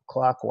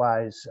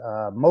clockwise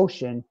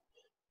motion,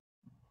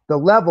 the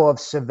level of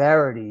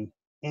severity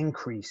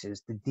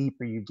increases the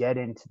deeper you get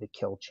into the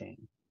kill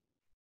chain.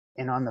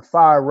 And on the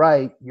far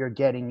right, you're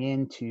getting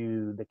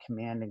into the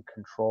command and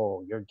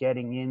control. You're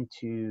getting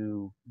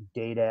into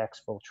data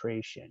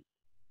exfiltration.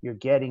 You're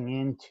getting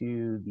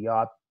into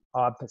the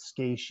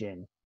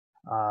obfuscation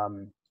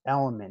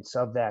elements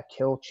of that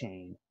kill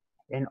chain.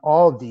 And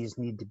all of these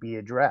need to be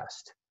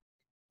addressed.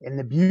 And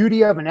the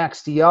beauty of an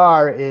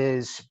XDR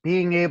is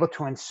being able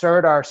to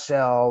insert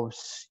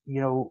ourselves,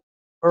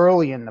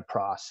 early in the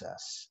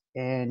process.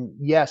 And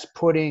yes,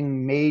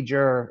 putting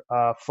major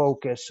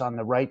focus on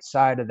the right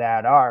side of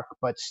that arc,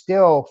 but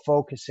still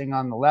focusing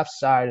on the left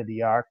side of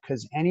the arc,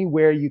 because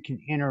anywhere you can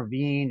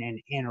intervene and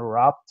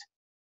interrupt,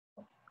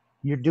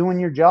 you're doing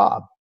your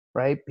job,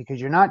 right? Because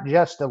you're not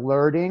just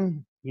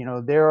alerting,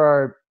 there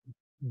are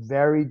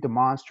very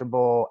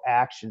demonstrable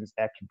actions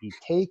that can be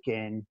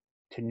taken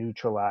to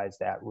neutralize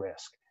that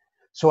risk.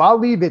 So I'll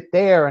leave it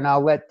there, and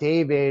I'll let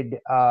David,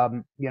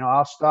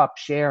 I'll stop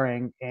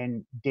sharing,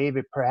 and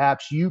David,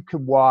 perhaps you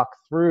could walk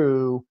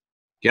through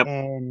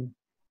and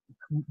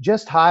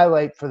just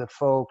highlight for the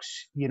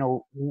folks,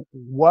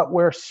 what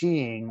we're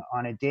seeing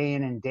on a day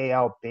in and day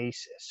out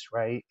basis,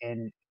 right?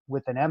 And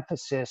with an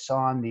emphasis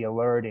on the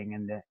alerting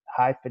and the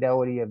high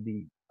fidelity of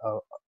the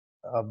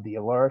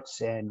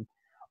alerts, and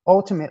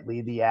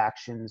ultimately the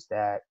actions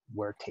that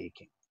we're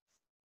taking.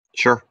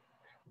 Sure.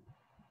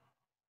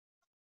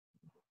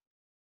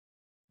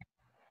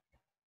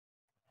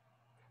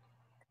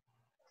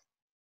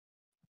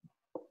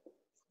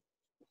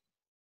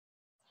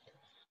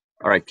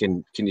 All right,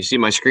 can you see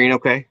my screen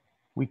okay?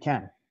 We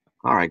can.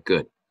 All right,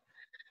 good.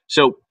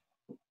 So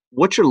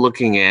what you're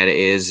looking at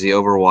is the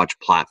Overwatch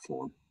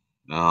platform.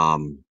 I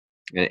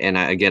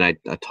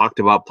talked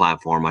about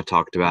platform, I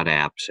talked about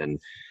apps, and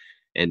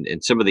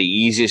some of the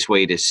easiest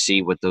way to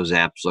see what those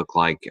apps look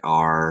like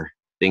are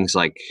things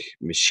like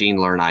machine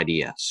learn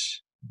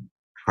IDS,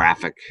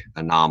 traffic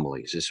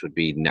anomalies. This would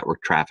be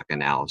network traffic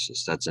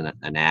analysis. That's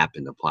an app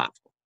in the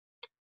platform.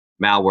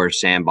 Malware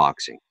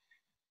sandboxing,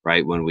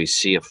 right? When we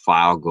see a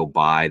file go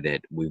by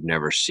that we've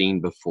never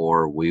seen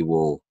before, we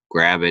will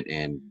grab it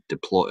and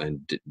deploy and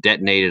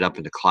detonate it up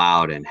in the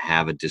cloud and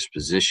have a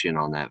disposition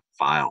on that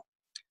file.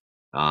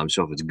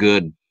 So if it's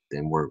good,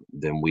 then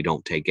we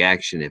don't take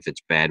action. If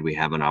it's bad, we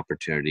have an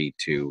opportunity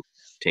to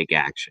take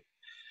action.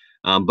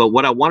 But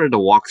what I wanted to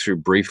walk through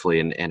briefly,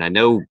 and I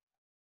know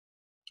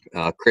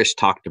Chris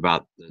talked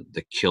about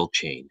the kill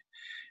chain.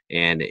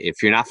 And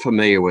if you're not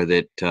familiar with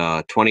it,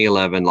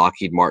 2011,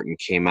 Lockheed Martin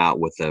came out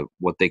with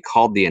what they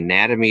called the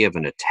anatomy of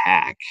an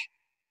attack.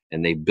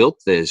 And they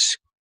built this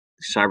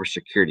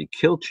cybersecurity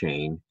kill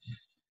chain.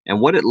 And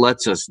what it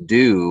lets us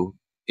do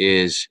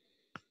is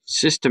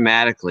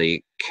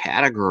systematically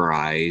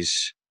categorize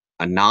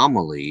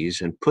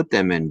anomalies and put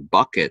them in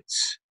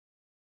buckets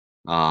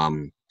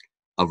of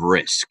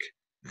risk.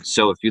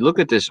 So if you look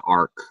at this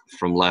arc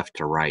from left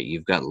to right,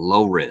 you've got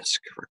low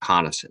risk,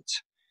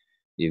 reconnaissance.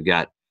 You've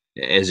got,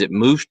 as it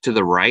moves to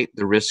the right,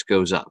 the risk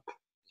goes up.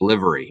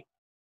 Delivery.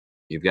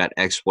 You've got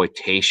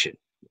exploitation.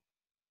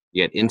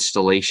 You got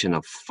installation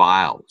of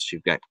files.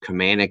 You've got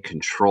command and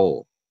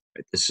control.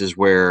 Right? This is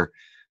where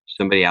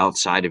somebody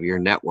outside of your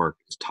network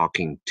is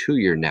talking to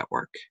your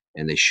network,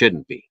 and they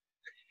shouldn't be.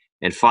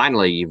 And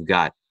finally, you've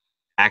got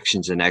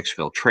actions and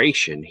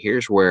exfiltration.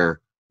 Here's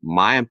where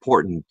my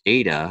important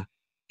data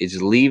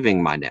is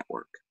leaving my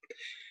network.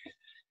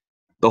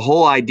 The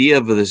whole idea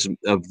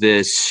of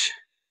this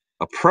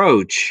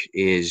approach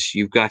is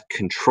you've got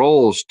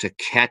controls to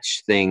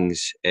catch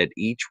things at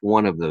each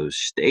one of those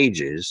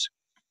stages.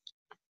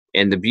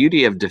 And the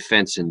beauty of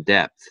defense in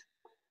depth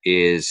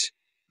is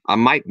I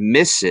might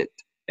miss it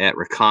at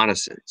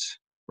reconnaissance,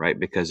 right?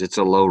 Because it's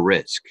a low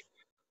risk.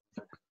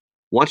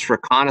 Once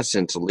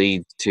reconnaissance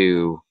leads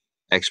to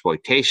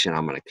exploitation,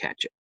 I'm going to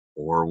catch it.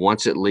 Or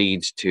once it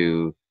leads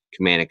to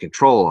command and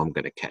control, I'm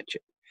going to catch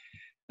it.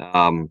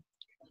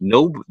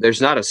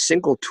 There's not a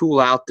single tool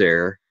out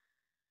there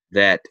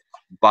that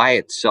by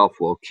itself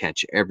will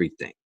catch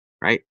everything,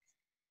 right?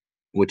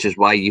 Which is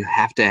why you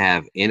have to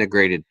have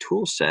integrated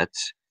tool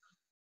sets,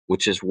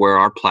 which is where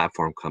our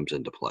platform comes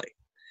into play.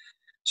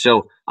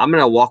 So I'm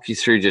going to walk you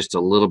through just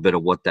a little bit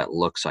of what that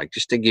looks like,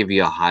 just to give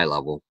you a high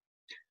level.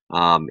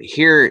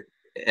 Here,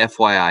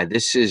 FYI,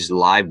 this is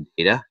live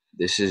data.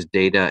 This is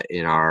data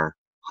in our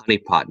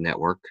honeypot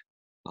network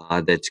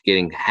that's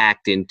getting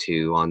hacked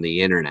into on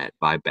the internet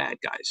by bad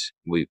guys.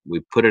 We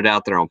put it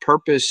out there on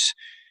purpose.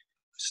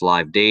 It's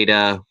live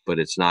data, but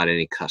it's not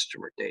any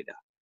customer data.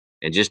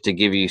 And just to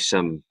give you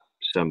some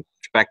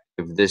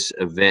perspective, this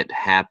event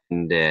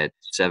happened at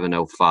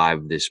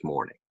 7:05 this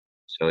morning.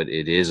 So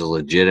it is a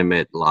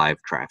legitimate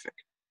live traffic.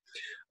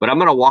 But I'm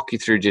going to walk you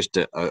through just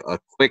a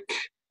quick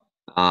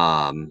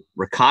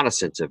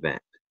reconnaissance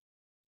event.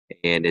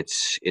 And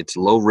it's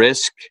low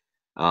risk,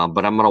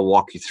 but I'm going to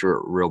walk you through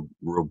it real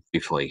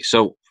briefly.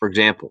 So, for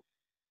example,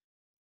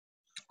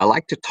 I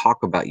like to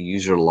talk about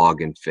user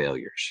login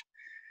failures.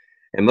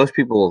 And most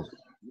people,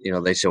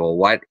 they say, well,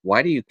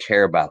 why do you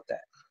care about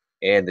that?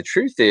 And the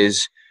truth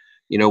is,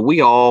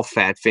 we all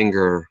fat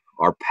finger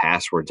our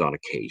passwords on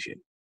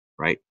occasion,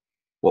 right?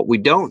 What we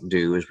don't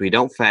do is we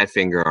don't fat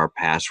finger our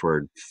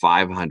password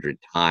 500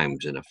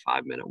 times in a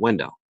 5-minute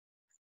window.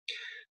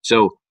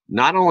 So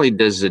not only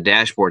does the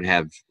dashboard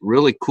have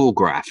really cool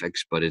graphics,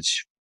 but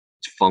it's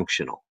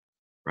functional,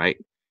 right?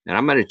 And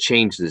I'm going to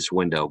change this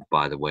window,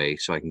 by the way,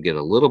 so I can get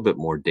a little bit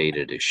more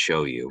data to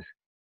show you.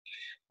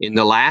 In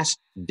the last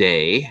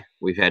day,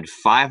 we've had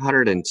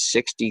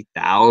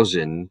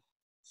 560,000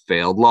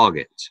 failed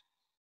logins,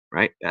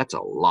 right? That's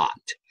a lot.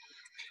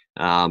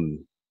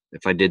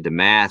 If I did the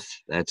math,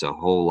 that's a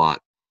whole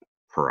lot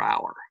per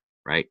hour,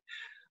 right?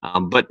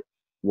 But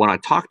when I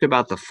talked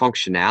about the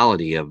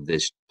functionality of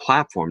this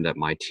platform that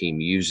my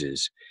team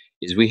uses,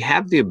 is we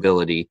have the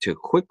ability to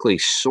quickly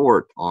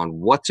sort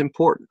on what's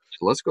important.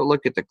 So let's go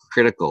look at the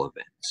critical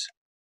events,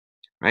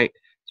 right?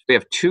 So we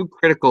have 2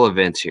 critical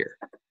events here.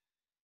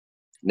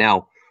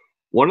 Now,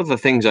 one of the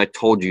things I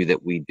told you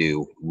that we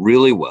do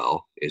really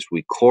well is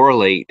we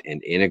correlate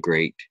and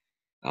integrate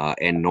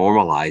and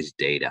normalize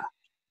data.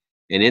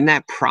 And in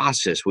that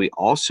process, we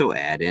also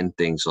add in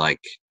things like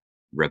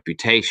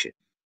reputation.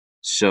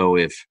 So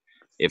if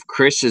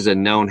Chris is a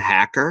known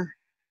hacker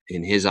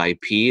and his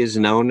IP is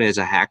known as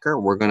a hacker,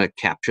 we're going to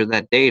capture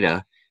that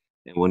data.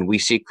 And when we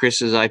see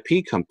Chris's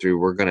IP come through,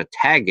 we're going to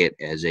tag it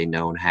as a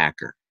known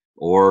hacker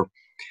or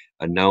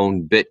a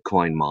known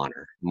Bitcoin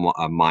miner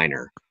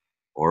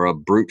or a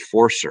brute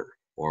forcer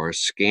or a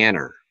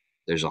scanner.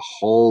 There's a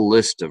whole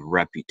list of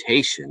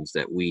reputations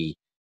that we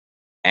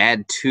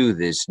add to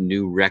this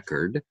new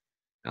record,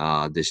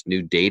 this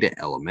new data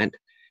element.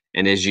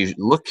 And as you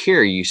look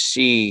here, you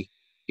see,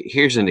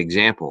 here's an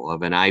example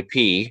of an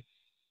IP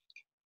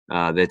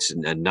that's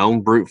a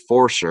known brute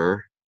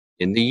forcer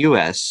in the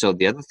US. So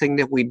the other thing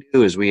that we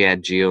do is we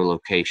add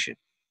geolocation.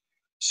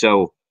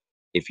 So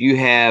if you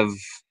have,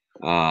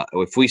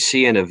 if we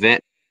see an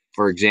event,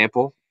 for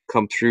example,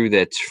 come through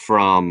that's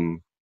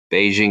from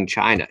Beijing,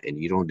 China, and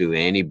you don't do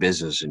any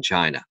business in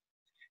China,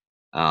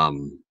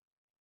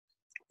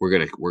 we're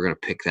gonna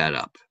pick that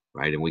up,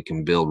 right? And we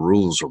can build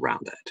rules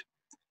around that.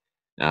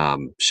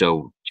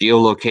 So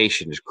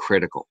geolocation is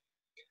critical.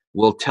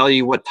 We'll tell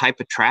you what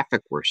type of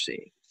traffic we're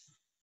seeing.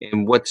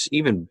 And what's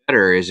even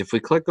better is if we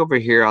click over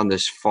here on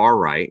this far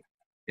right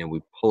and we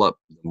pull up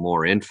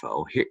more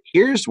info,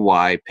 here's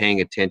why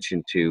paying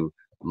attention to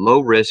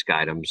low risk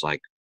items like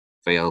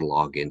failed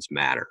logins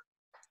matter.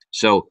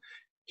 So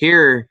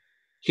here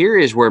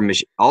is where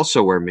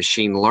where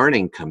machine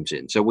learning comes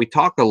in. So we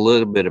talk a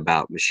little bit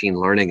about machine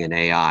learning and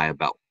AI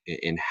about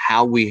in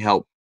how we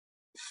help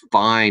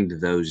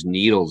find those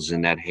needles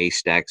in that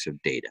haystacks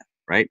of data,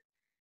 right?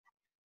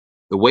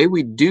 The way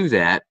we do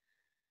that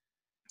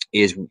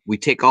is we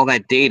take all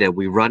that data,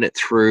 we run it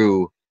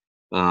through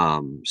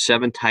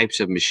 7 types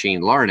of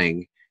machine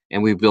learning,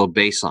 and we build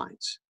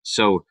baselines.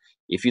 So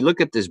if you look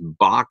at this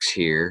box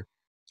here,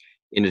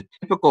 in a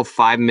typical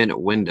 5-minute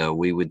window,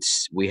 we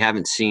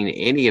haven't seen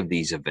any of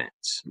these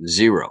events,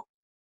 0.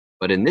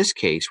 But in this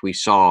case, we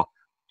saw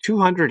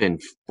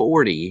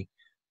 240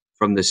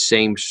 from the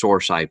same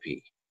source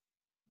IP,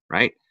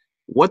 right?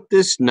 What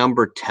this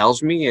number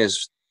tells me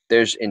is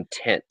there's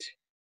intent.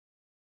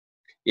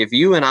 If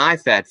you and I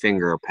fat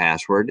finger a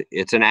password,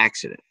 it's an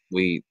accident.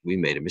 We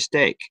made a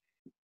mistake.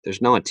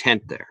 There's no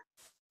intent there.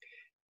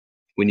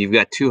 When you've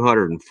got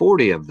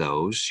 240 of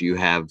those, you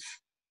have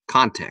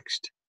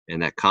context.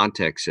 And that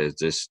context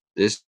says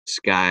this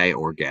guy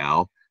or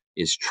gal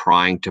is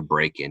trying to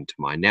break into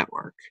my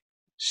network.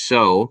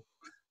 So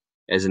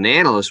as an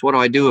analyst, what do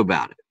I do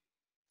about it?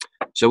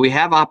 So we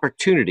have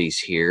opportunities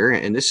here,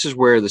 and this is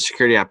where the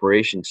Security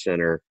Operations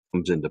Center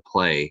comes into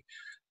play.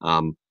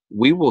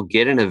 We will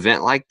get an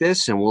event like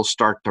this and we'll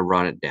start to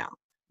run it down.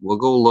 We'll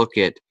go look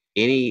at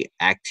any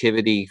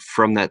activity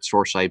from that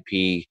source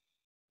IP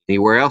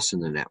anywhere else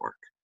in the network.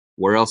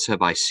 Where else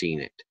have I seen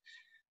it?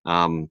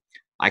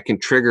 I can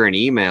trigger an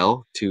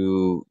email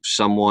to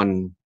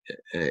someone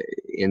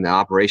in the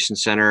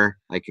operations center.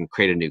 I can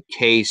create a new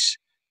case.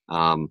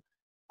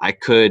 I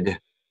could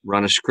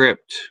run a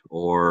script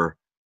or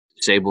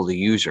disable the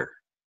user,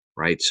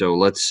 right? So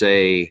let's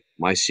say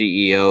my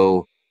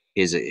CEO,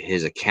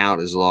 his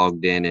account is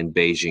logged in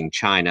Beijing,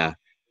 China,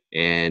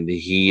 and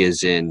he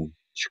is in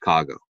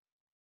Chicago,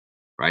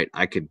 right?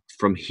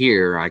 From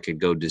here, I could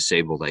go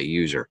disable that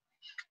user.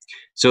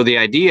 So the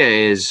idea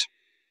is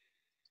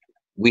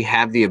we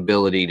have the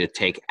ability to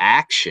take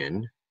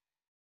action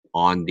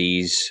on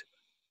these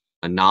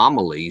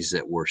anomalies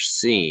that we're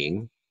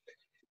seeing.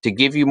 To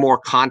give you more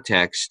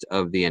context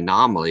of the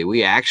anomaly,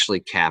 we actually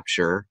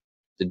capture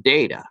the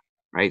data,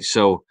 right?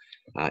 So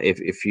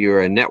if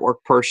you're a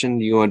network person,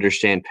 you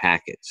understand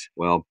packets.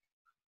 Well,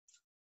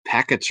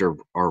 packets are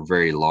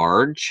very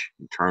large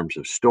in terms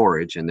of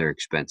storage, and they're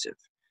expensive.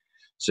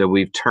 So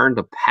we've turned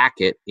a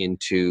packet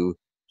into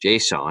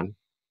JSON,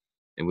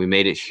 and we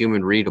made it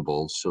human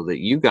readable so that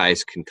you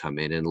guys can come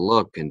in and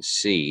look and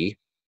see,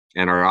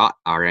 and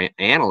our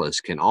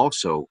analysts can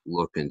also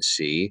look and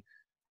see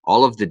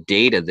all of the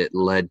data that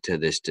led to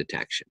this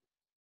detection.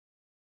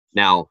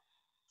 Now,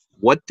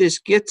 what this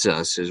gets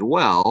us as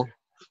well,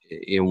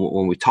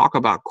 when we talk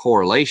about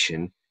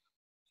correlation,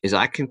 is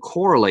I can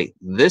correlate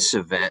this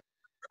event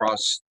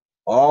across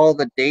all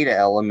the data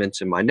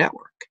elements in my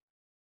network.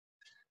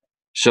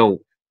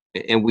 So,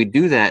 and we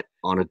do that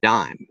on a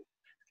dime,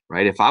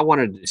 right? If I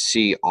wanted to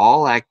see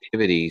all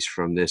activities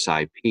from this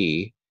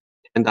IP,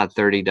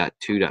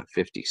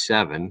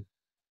 10.30.2.57,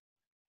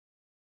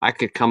 I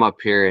could come up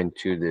here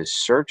into this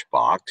search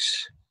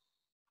box,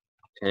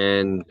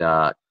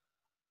 10.32,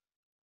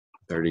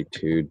 I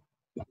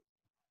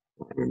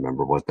don't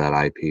remember what that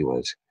IP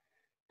was,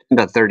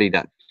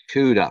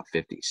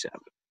 10.30.2.57.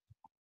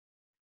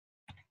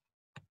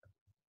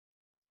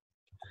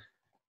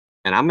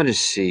 And I'm going to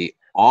see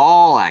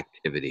all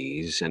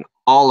activities and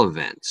all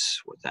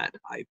events with that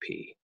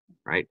IP,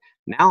 right?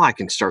 Now I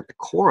can start to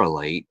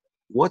correlate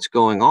what's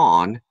going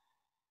on.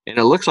 And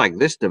it looks like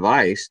this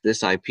device,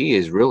 this IP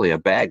is really a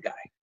bad guy,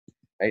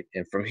 right?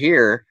 And from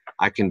here,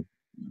 I can,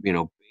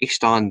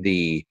 based on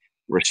the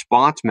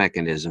response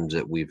mechanisms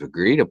that we've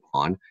agreed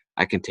upon,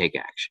 I can take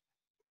action.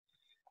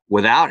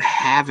 Without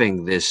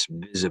having this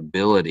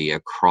visibility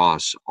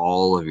across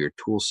all of your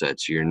tool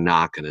sets, you're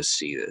not going to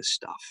see this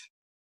stuff,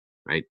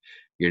 right?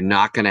 You're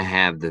not going to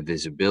have the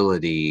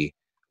visibility,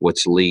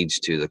 which leads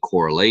to the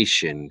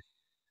correlation.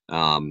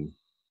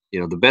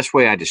 The best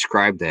way I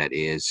describe that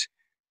is,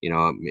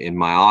 in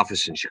my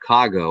office in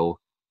Chicago,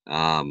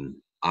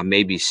 I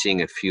may be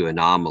seeing a few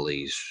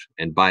anomalies,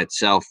 and by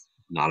itself,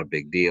 not a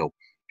big deal.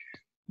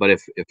 But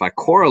if I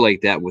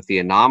correlate that with the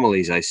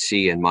anomalies I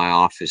see in my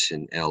office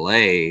in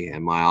LA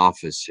and my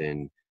office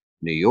in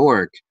New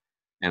York,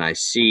 and I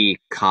see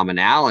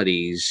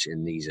commonalities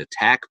in these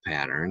attack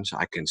patterns,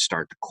 I can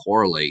start to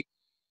correlate.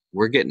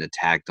 We're getting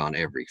attacked on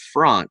every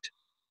front.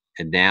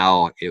 And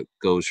now it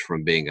goes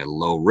from being a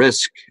low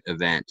risk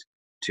event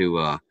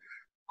to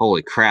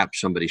holy crap,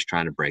 somebody's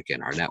trying to break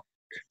in our network.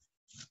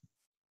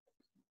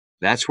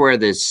 That's where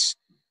this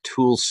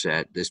tool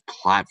set, this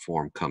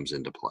platform comes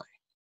into play.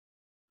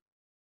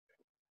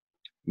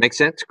 Make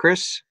sense,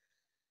 Chris?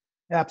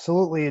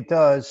 Absolutely, it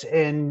does.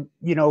 And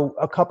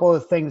a couple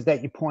of things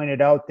that you pointed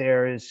out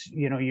there is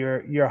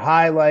you're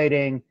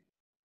highlighting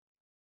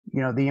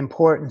the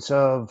importance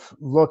of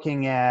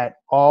looking at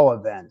all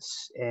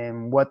events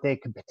and what they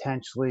could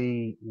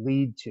potentially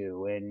lead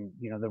to, and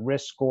the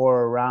risk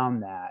score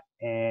around that,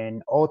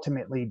 and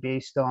ultimately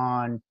based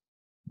on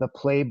the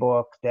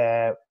playbook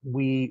that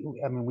we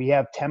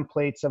have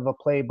templates of a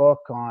playbook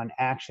on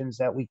actions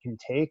that we can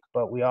take,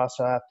 but we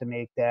also have to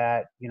make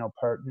that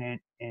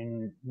pertinent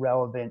and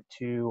relevant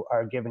to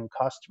our given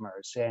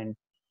customers. And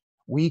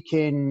we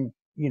can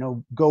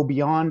go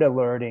beyond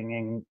alerting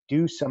and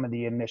do some of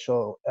the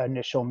initial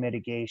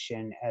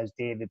mitigation, as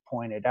David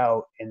pointed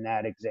out in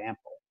that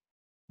example,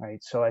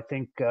 right? So I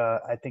think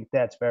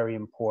that's very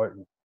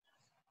important.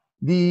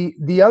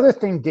 The other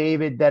thing,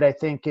 David, that I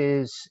think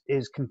is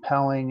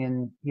compelling,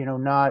 and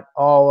not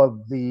all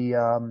of the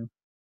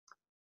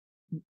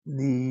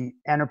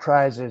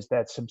enterprises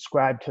that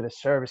subscribe to the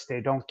service,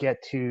 they don't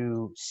get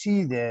to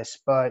see this,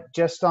 but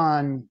just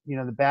on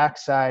the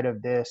backside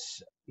of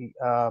this,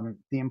 the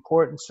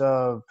importance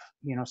of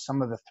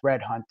some of the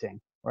threat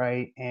hunting,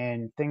 right,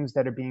 and things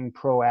that are being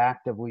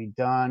proactively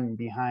done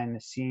behind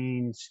the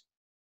scenes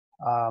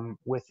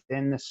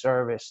within the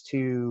service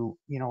to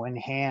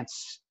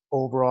enhance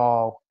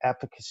overall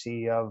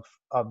efficacy of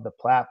the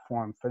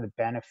platform for the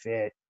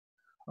benefit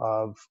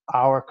of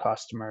our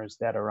customers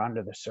that are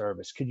under the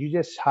service. Could you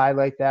just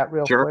highlight that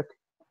real Sure. quick?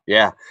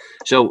 Yeah.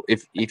 So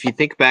if you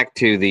think back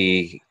to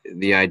the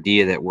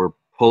idea that we're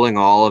pulling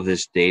all of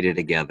this data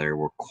together,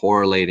 we're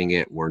correlating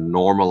it, we're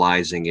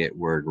normalizing it,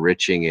 we're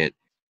enriching it,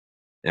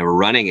 and we're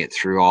running it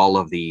through all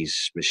of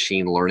these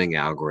machine learning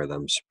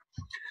algorithms.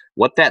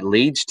 What that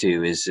leads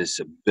to is this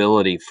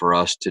ability for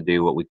us to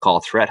do what we call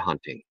threat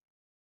hunting,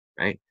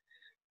 right?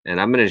 And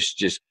I'm going to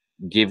just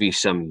give you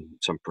some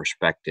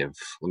perspective.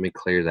 Let me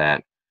clear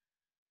that.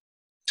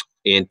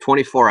 In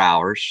 24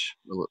 hours,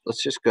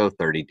 let's just go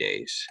 30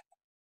 days.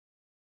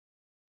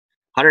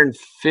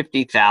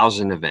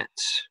 150,000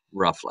 events,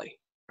 roughly,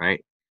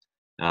 right?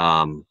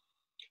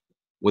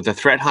 With the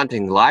threat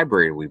hunting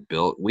library we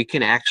built, we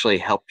can actually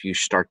help you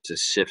start to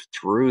sift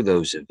through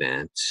those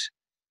events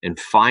and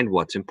find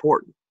what's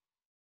important.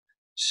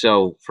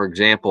 So, for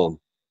example,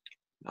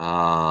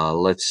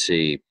 let's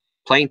see,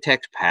 plain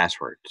text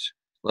passwords.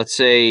 Let's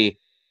say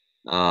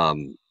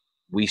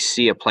we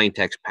see a plain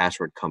text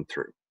password come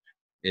through.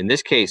 In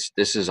this case,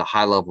 this is a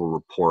high-level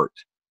report,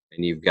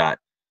 and you've got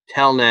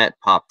Telnet,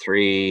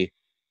 POP3,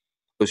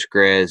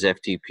 Postgres,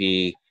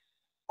 FTP.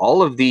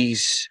 All of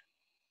these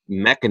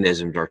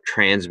mechanisms are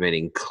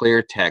transmitting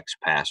clear text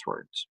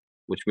passwords,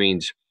 which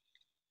means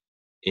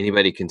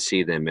anybody can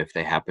see them if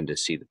they happen to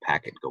see the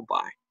packet go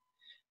by.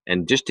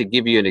 And just to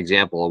give you an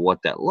example of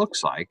what that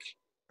looks like,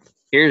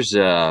 here's,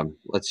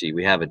 let's see,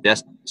 we have a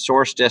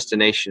source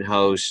destination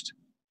host.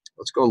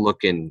 Let's go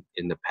look in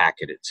the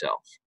packet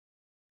itself.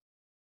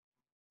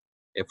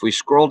 If we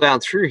scroll down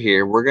through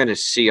here, we're going to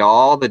see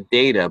all the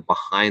data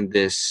behind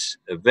this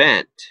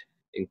event,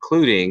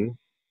 including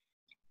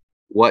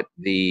what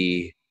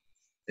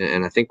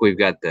and I think we've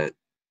got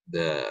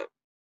the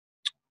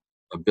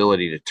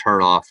ability to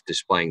turn off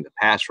displaying the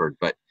password,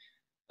 but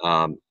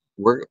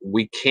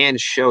we can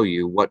show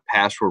you what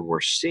password we're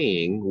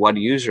seeing, what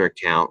user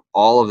account,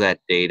 all of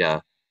that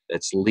data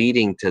that's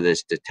leading to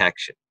this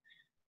detection.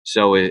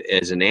 So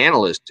as an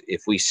analyst,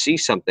 if we see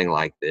something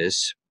like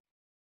this,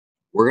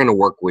 we're going to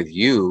work with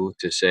you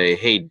to say,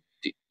 hey,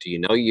 do you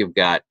know you've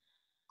got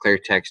clear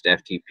text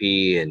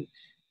FTP and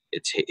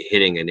it's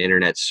hitting an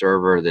internet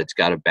server that's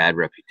got a bad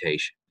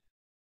reputation?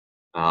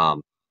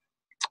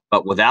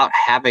 But without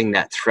having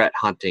that threat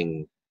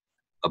hunting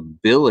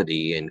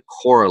ability and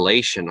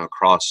correlation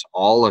across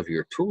all of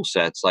your tool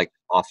sets like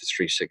Office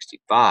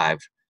 365,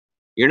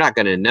 you're not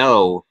going to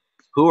know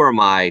who are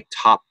my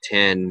top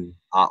 10,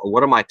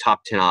 what are my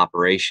top 10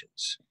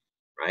 operations,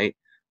 right?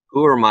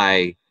 Who are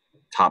my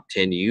top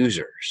 10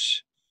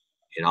 users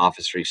in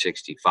Office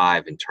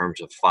 365 in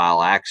terms of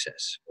file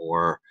access,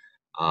 or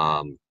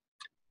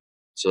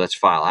so that's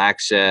file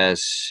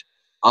access,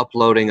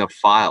 uploading of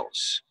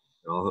files.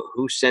 You know,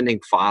 who's sending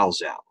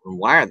files out and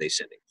why are they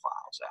sending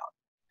files out?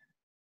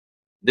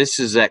 This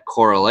is that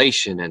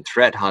correlation and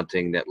threat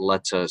hunting that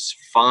lets us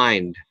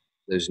find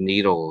those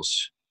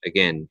needles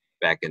again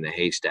back in the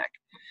haystack.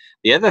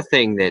 The other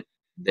thing that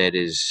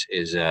is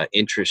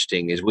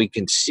interesting is we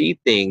can see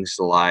things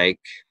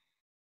like,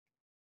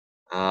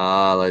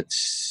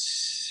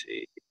 let's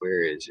see,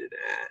 where is it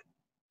at?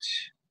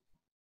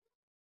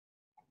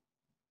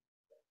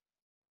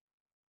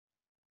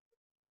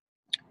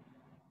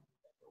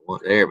 Well,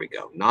 there we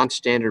go.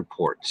 Non-standard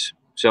ports.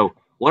 So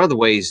one of the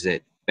ways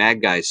that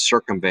bad guys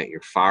circumvent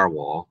your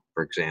firewall,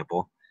 for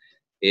example,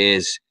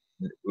 is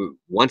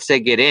once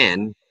they get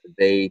in,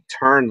 they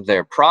turn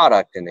their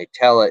product and they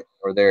tell it,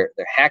 or their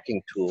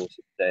hacking tools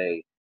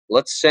say,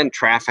 let's send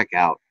traffic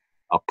out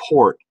a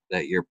port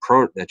that your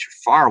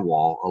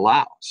firewall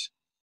allows,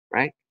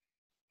 right?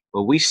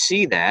 Well, we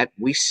see that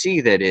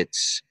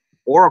it's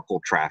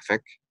Oracle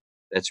traffic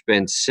that's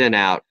been sent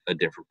out a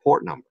different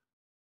port number,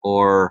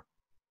 or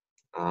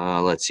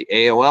let's see,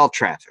 AOL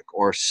traffic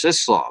or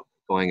syslog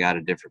going out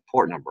a different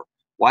port number.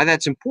 Why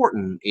that's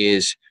important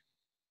is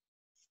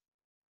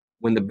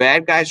when the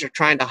bad guys are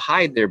trying to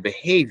hide their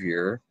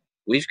behavior,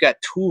 we've got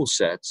tool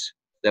sets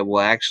that will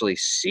actually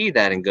see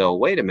that and go,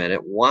 wait a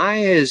minute, why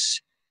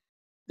is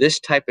this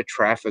type of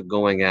traffic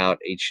going out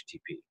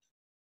HTTP?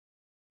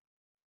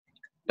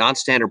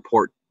 Non-standard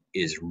port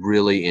is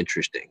really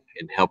interesting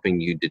in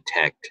helping you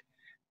detect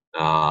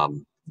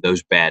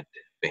those bad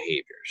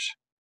behaviors.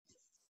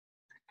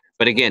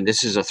 But again,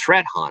 this is a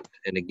threat hunt.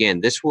 And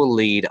again, this will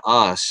lead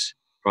us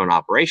from an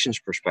operations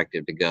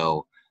perspective to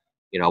go,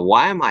 you know,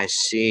 why am I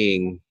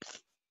seeing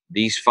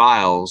these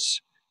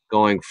files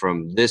going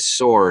from this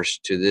source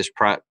to this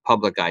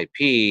public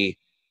IP,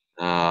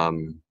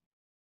 and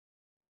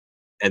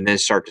then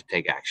start to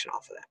take action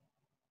off of that.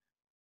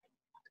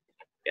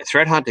 Yeah,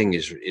 threat hunting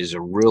is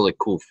a really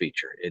cool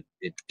feature.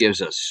 It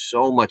gives us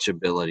so much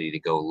ability to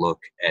go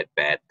look at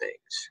bad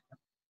things.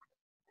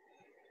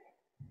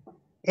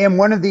 And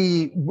one of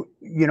the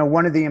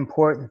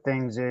important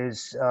things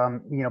is,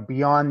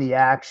 beyond the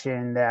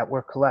action that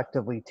we're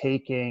collectively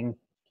taking,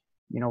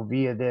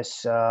 via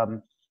this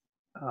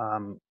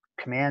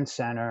command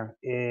center,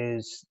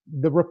 is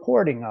the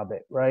reporting of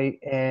it, right?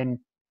 And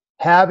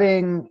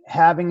having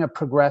a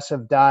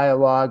progressive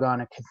dialogue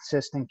on a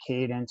consistent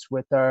cadence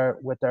with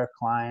our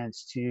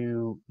clients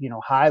to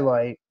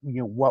highlight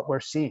what we're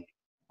seeing,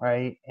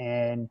 right?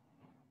 And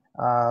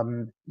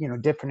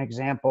different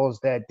examples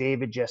that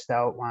David just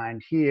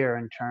outlined here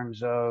in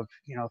terms of,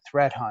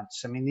 threat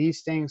hunts. I mean,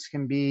 these things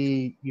can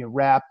be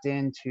wrapped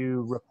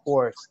into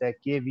reports that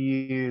give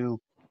you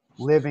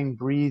living,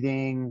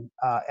 breathing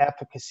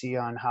efficacy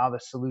on how the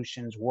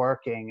solution's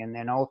working, and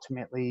then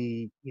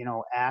ultimately,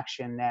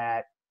 action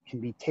that can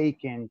be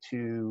taken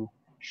to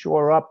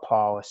shore up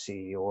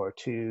policy or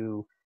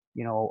to,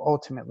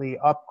 ultimately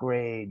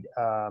upgrade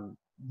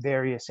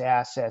various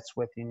assets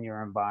within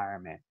your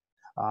environment.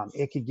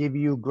 It could give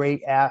you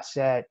great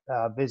asset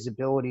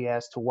visibility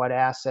as to what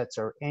assets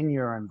are in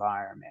your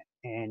environment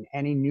and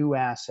any new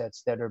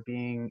assets that are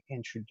being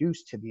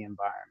introduced to the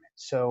environment.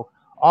 So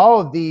all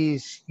of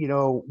these,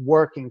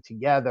 working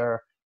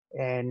together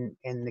and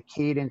the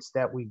cadence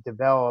that we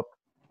develop,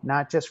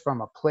 not just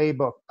from a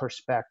playbook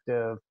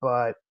perspective,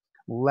 but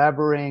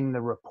levering the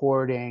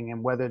reporting,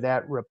 and whether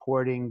that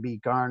reporting be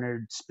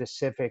garnered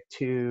specific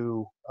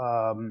to,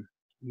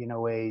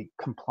 a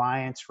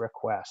compliance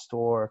request,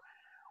 or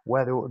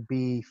whether it would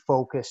be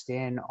focused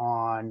in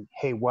on,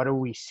 hey, what are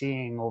we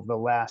seeing over the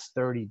last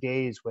 30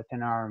 days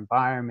within our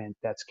environment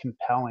that's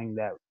compelling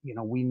that,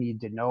 we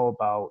need to know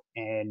about.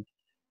 And,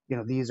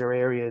 these are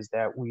areas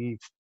that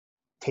we've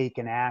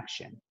taken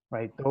action,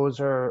 right? Those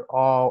are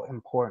all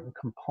important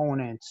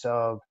components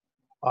of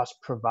us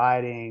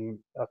providing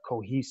a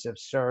cohesive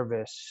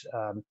service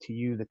to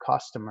you, the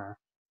customer,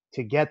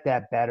 to get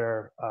that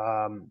better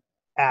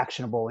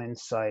actionable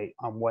insight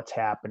on what's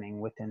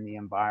happening within the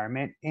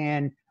environment.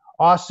 And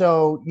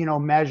also,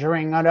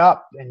 measuring it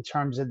up in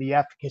terms of the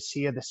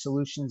efficacy of the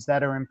solutions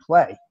that are in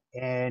play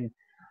and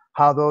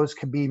how those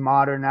could be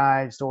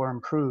modernized or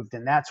improved.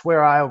 And that's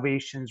where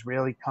IOvations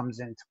really comes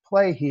into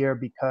play here,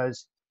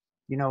 because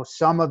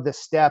some of the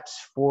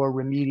steps for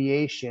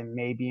remediation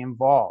may be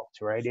involved,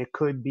 right? It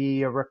could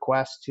be a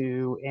request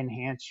to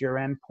enhance your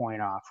endpoint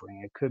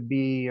offering. It could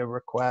be a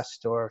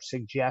request or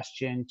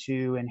suggestion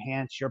to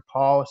enhance your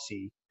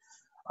policy,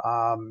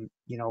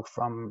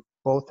 from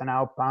both an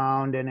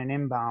outbound and an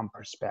inbound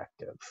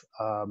perspective.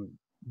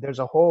 There's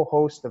a whole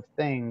host of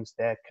things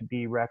that could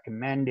be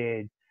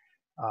recommended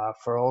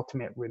for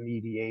ultimate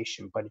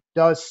remediation. But it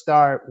does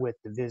start with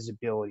the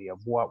visibility of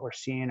what we're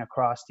seeing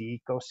across the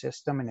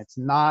ecosystem. And it's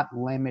not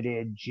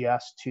limited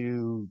just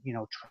to,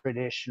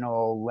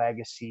 traditional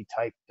legacy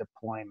type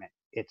deployment.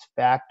 It's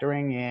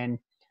factoring in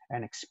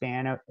an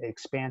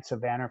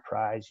expansive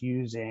enterprise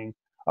using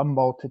a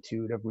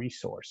multitude of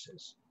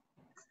resources.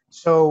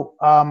 So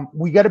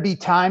we got to be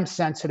time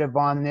sensitive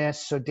on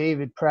this. So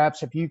David,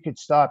 perhaps if you could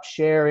stop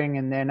sharing,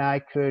 and then I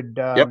could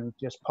Yep.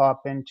 just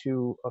pop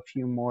into a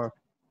few more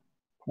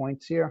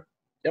points here.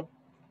 Yep.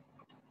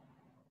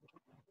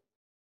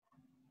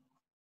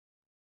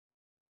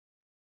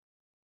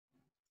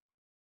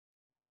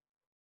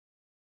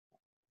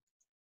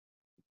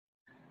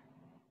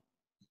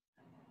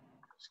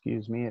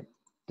 Excuse me, it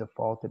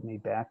defaulted me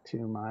back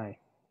to my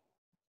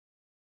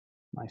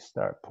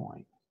start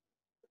point.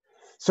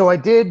 So I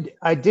did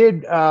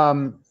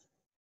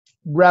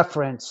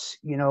reference,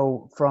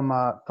 from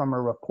a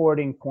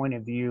reporting point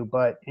of view,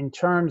 but in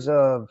terms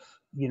of,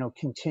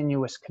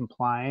 continuous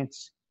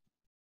compliance,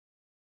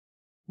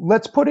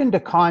 let's put into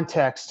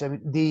context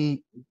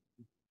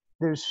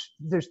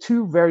there's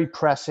two very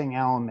pressing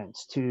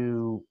elements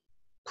to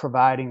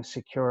providing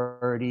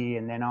security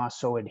and then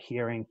also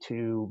adhering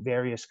to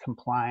various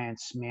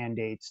compliance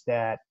mandates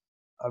that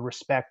a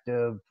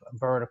respective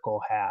vertical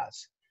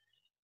has.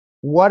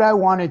 What I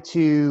wanted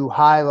to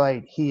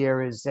highlight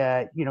here is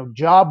that,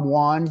 job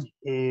one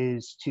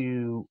is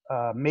to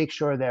make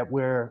sure that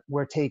we're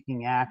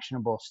taking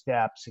actionable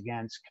steps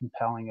against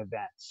compelling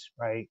events,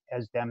 right?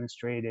 As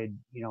demonstrated,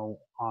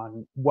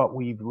 on what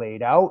we've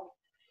laid out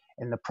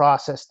and the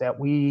process that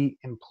we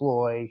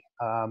employ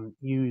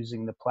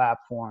using the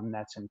platform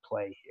that's in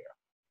play here.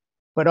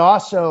 But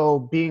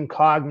also being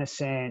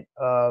cognizant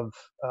of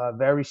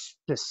very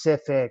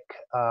specific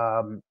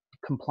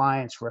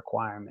compliance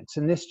requirements.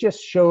 And this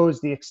just shows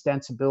the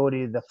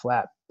extensibility of the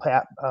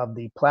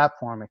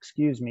platform,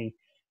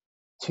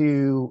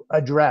 to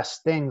address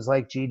things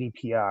like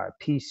GDPR,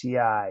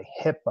 PCI,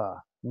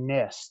 HIPAA,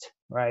 NIST,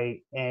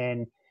 right?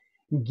 And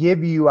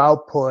give you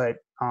output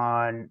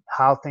on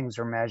how things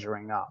are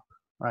measuring up,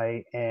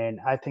 right? And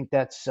I think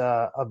that's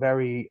a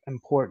very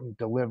important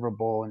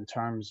deliverable in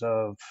terms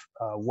of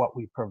what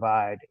we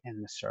provide in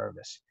the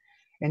service.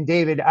 And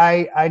David,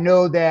 I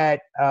know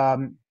that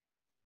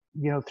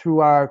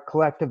through our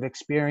collective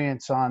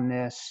experience on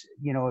this,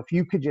 if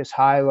you could just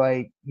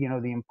highlight,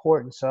 the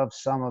importance of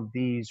some of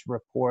these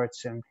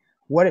reports and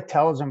what it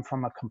tells them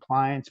from a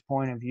compliance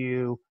point of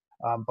view,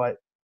 but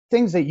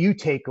things that you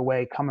take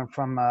away coming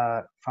from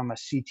a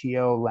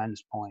CTO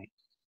lens point.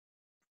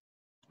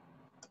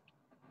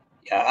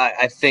 Yeah,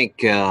 I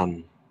think,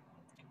 I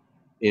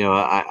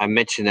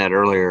mentioned that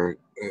earlier.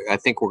 I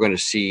think we're going to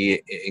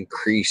see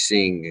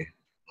increasing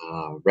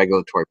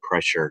regulatory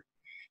pressure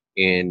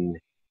in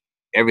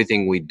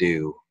everything we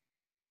do.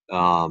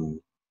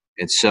 And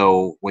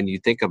so when you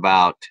think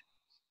about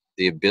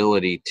the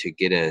ability to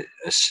get a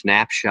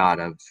snapshot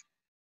of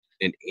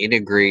an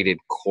integrated,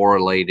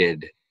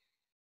 correlated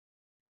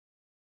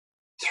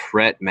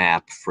threat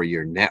map for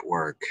your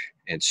network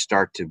and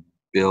start to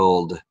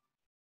build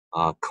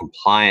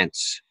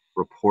compliance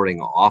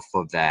reporting off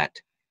of that,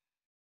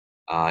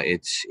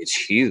 it's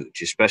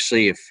huge,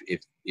 especially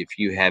if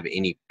you have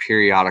any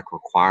periodic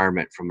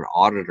requirement from an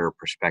auditor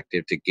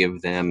perspective to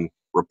give them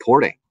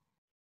reporting.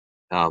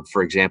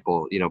 For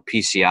example,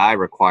 PCI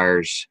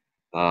requires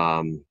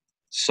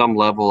some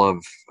level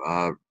of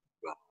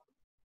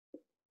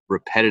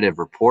repetitive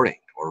reporting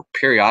or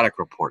periodic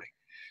reporting.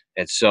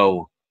 And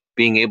so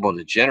being able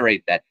to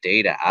generate that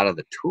data out of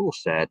the tool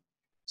set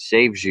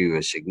saves you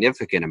a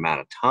significant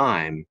amount of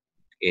time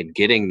in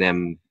getting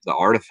them the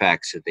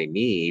artifacts that they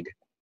need,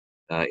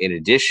 in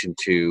addition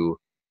to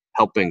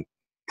helping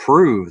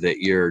prove that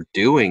you're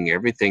doing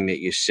everything that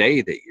you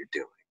say that you're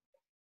doing.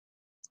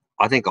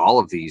 I think all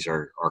of these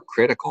are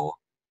critical.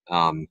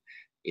 And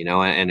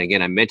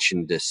again, I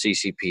mentioned the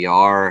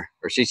CCPR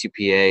or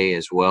CCPA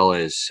as well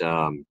as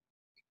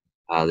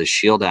the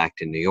Shield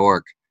Act in New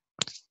York,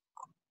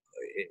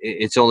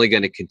 it's only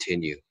going to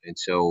continue. And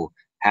so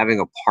having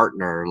a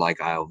partner like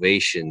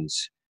IOvations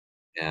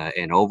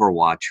and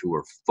Overwatch who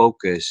are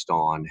focused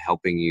on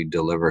helping you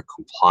deliver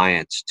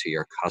compliance to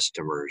your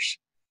customers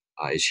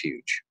is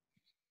huge.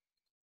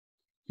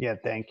 Yeah,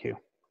 thank you.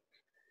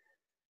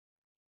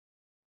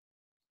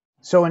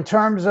 So in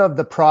terms of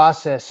the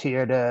process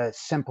here to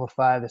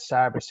simplify the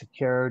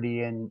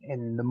cybersecurity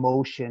and the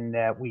motion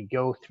that we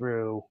go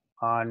through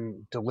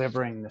on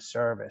delivering the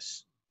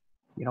service,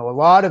 a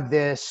lot of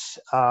this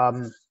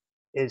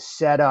is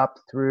set up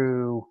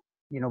through,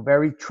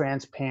 very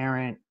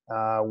transparent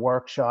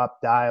workshop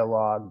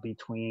dialogue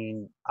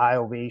between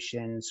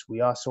IOvations. We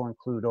also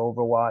include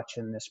Overwatch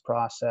in this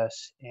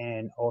process,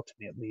 and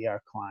ultimately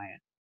our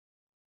client.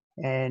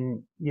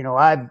 And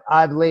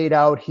I've laid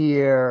out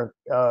here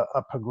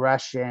a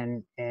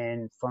progression,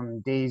 and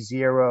from day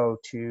 0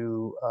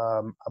 to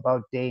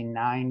about day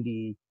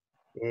 90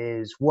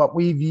 is what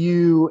we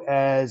view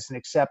as an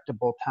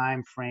acceptable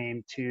time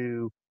frame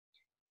to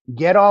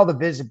get all the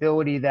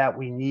visibility that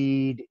we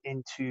need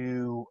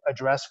into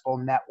addressable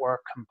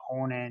network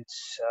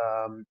components,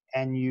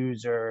 end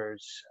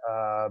users,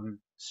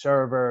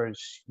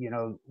 servers,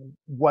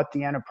 what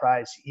the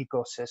enterprise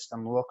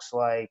ecosystem looks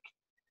like,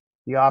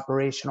 the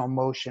operational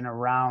motion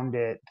around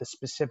it, the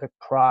specific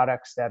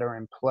products that are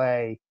in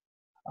play.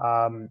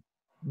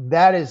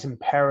 That is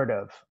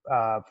imperative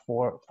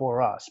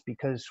for us,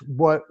 because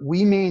what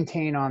we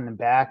maintain on the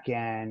back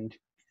end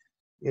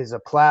is a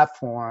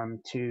platform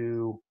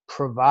to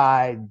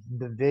provide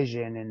the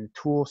vision and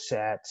tool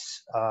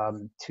sets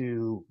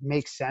to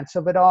make sense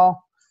of it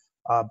all.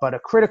 But a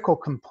critical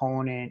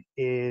component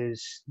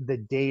is the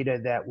data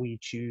that we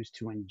choose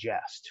to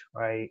ingest,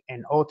 right?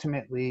 And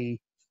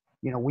ultimately,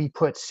 we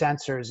put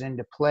sensors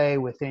into play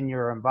within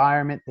your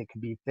environment. They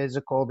could be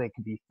physical, they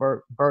could be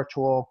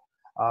virtual.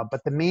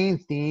 But the main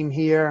theme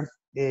here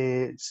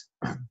is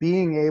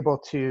being able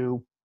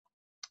to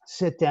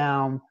sit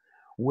down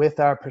with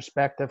our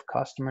prospective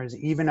customers,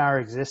 even our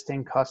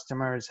existing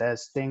customers,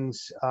 as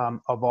things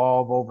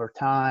evolve over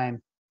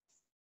time,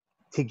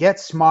 to get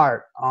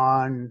smart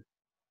on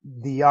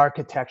the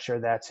architecture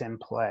that's in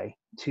play,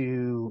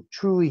 to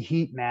truly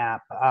heat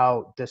map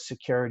out the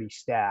security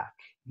stack.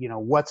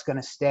 What's going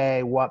to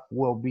stay, what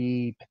will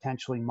be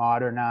potentially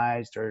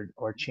modernized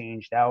or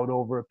changed out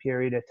over a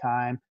period of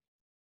time.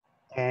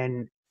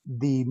 And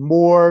the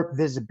more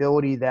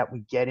visibility that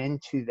we get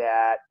into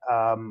that,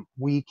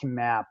 we can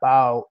map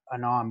out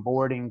an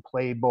onboarding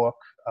playbook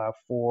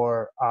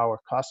for our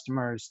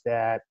customers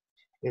that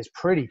is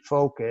pretty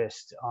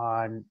focused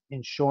on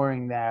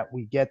ensuring that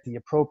we get the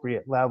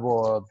appropriate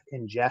level of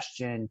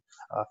ingestion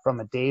from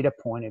a data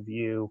point of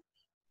view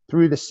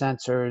through the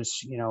sensors,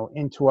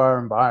 into our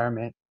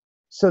environment,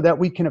 so that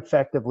we can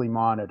effectively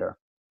monitor.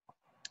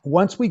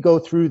 Once we go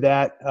through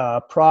that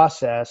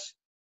process,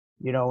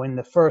 in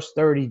the first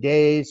 30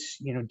 days,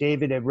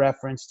 David had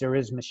referenced there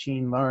is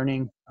machine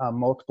learning,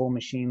 multiple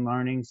machine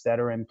learnings that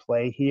are in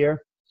play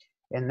here.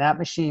 And that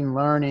machine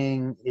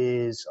learning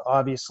is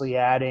obviously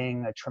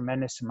adding a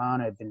tremendous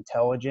amount of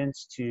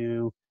intelligence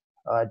to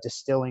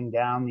distilling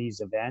down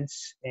these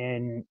events.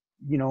 And,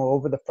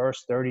 over the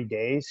first 30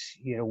 days,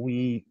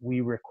 we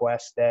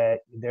request that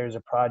there's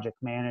a project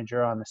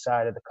manager on the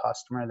side of the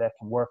customer that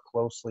can work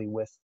closely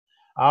with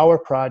our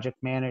project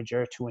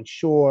manager to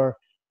ensure,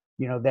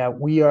 that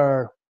we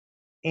are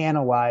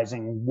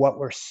analyzing what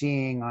we're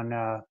seeing on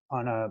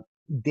a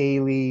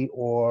daily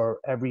or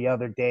every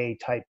other day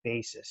type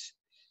basis.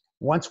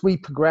 Once we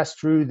progress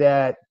through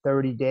that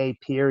 30-day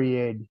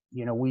period,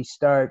 we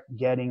start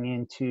getting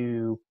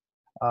into,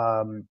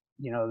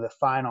 the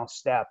final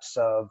steps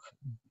of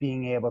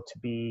being able to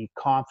be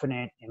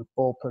confident in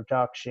full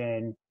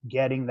production,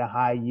 getting the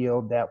high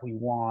yield that we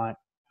want,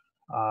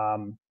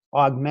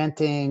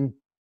 augmenting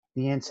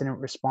the incident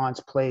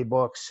response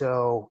playbook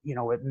so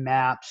it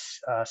maps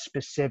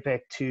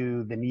specific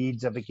to the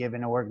needs of a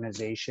given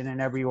organization,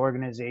 and every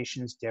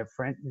organization is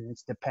different and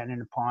it's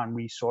dependent upon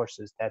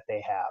resources that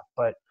they have.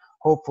 But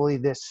hopefully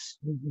this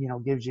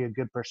gives you a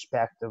good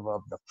perspective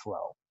of the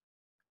flow.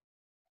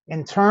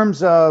 In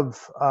terms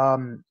of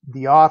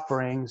the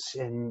offerings,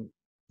 and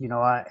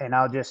and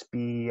I'll just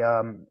be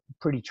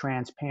pretty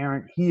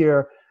transparent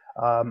here.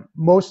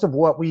 Most of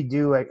what we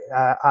do at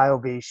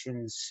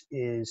IOvations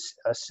is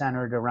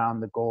centered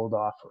around the gold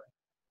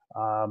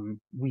offering.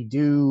 We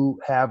do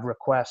have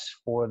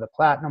requests for the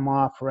platinum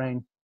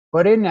offering,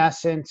 but in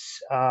essence,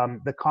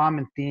 the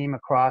common theme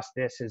across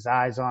this is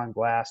eyes on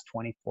glass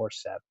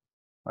 24/7,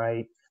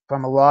 right?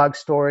 From a log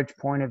storage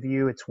point of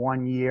view, it's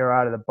 1 year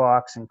out of the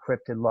box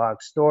encrypted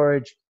log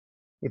storage.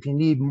 If you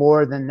need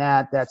more than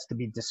that, that's to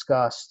be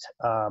discussed,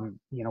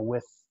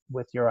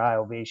 with your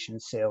IOvation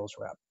sales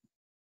rep.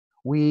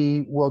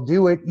 We will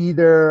do it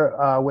either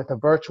with a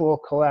virtual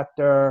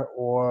collector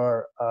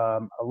or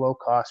a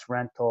low-cost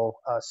rental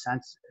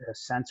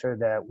sensor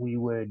that we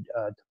would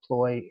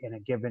deploy in a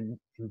given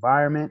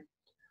environment.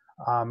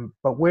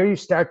 But where you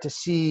start to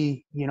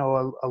see,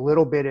 a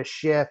little bit of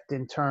shift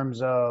in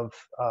terms of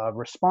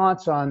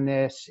response on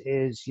this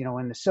is,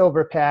 in the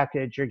silver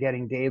package, you're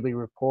getting daily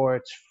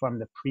reports from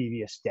the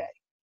previous day,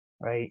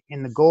 right?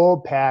 In the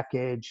gold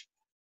package,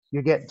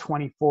 you're getting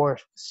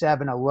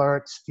 24/7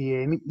 alerts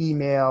via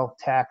email,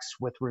 text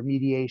with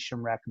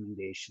remediation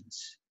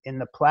recommendations. In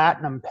the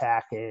platinum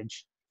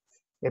package,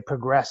 it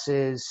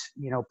progresses,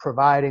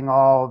 providing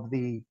all of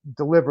the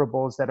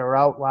deliverables that are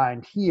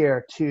outlined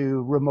here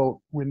to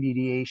remote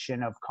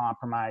remediation of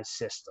compromised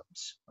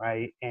systems,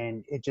 right?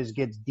 And it just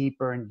gets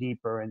deeper and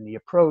deeper in the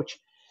approach.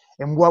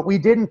 And what we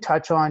didn't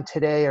touch on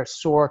today are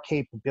SOAR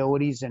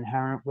capabilities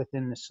inherent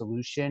within the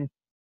solution.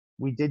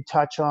 We did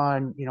touch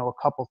on, a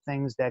couple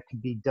things that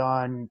could be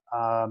done,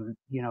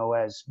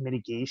 as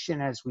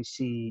mitigation as we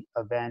see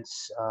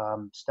events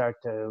start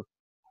to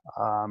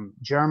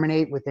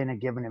germinate within a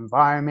given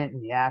environment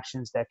and the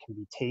actions that can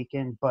be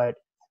taken. But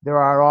there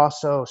are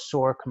also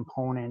SOAR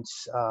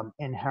components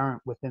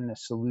inherent within the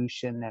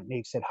solution that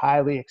makes it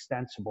highly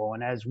extensible.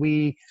 And as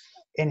we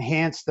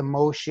enhance the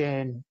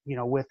motion,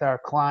 with our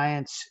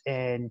clients,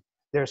 and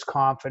there's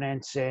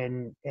confidence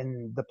in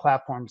the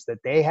platforms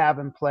that they have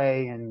in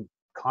play and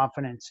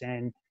confidence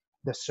in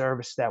the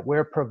service that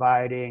we're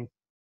providing,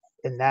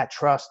 and that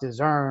trust is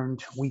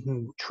earned, we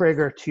can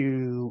trigger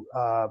to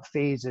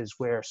phases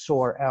where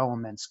SOAR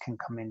elements can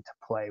come into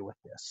play with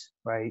this,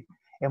 right?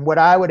 And what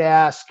I would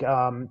ask,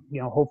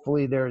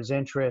 hopefully there's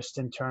interest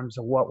in terms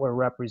of what we're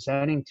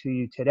representing to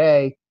you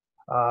today.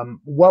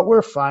 What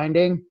we're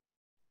finding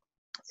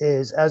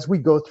is, as we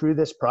go through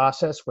this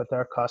process with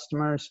our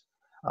customers,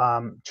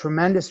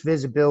 tremendous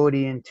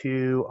visibility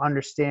into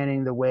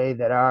understanding the way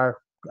that our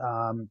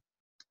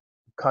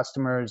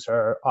customers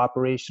are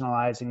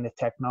operationalizing the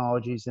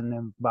technologies in the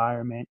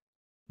environment,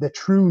 the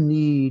true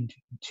need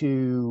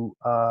to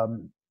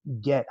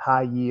get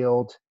high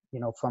yield,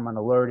 from an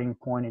alerting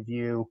point of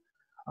view.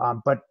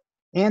 But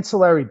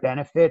ancillary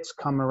benefits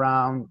come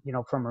around,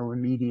 from a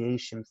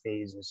remediation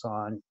phases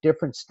on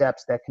different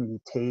steps that can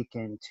be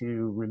taken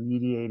to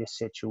remediate a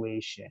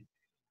situation,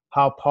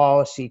 how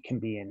policy can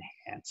be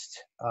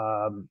enhanced,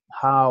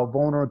 how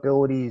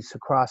vulnerabilities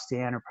across the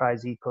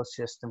enterprise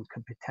ecosystem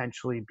could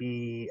potentially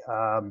be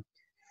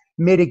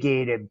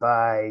mitigated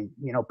by,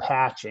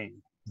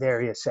 patching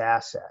various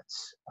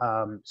assets.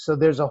 So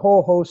there's a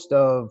whole host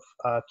of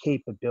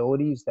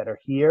capabilities that are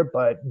here,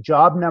 but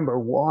job number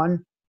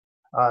one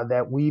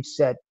that we've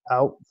set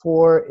out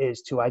for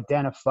is to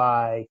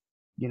identify,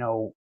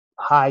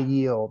 high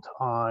yield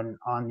on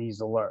these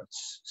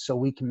alerts, so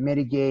we can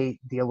mitigate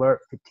the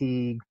alert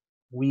fatigue.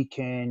 We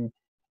can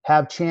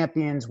have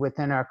champions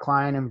within our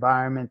client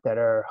environment that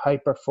are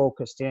hyper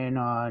focused in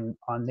on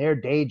their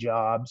day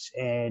jobs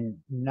and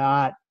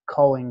not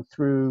culling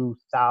through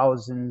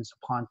thousands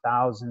upon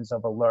thousands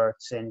of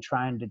alerts and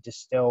trying to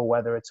distill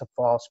whether it's a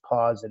false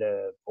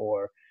positive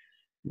or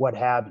what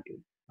have you.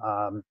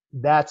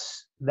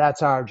 That's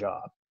our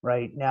job.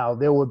 Right now,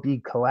 there would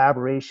be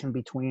collaboration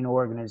between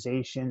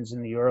organizations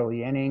in the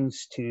early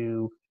innings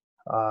to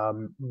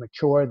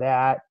mature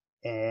that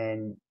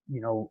and,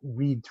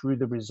 read through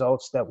the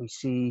results that we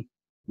see,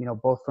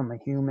 both from a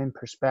human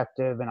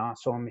perspective and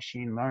also a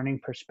machine learning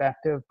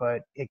perspective,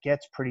 but it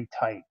gets pretty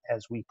tight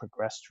as we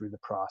progress through the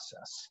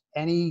process.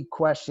 Any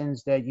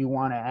questions that you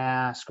want to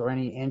ask or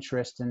any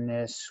interest in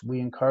this, we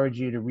encourage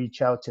you to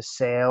reach out to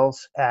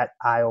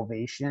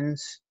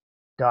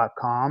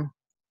sales@iovations.com.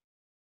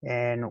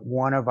 And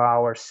one of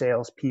our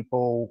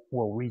salespeople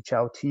will reach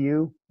out to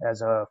you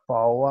as a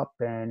follow-up,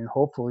 and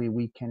hopefully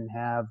we can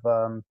have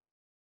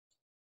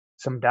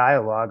some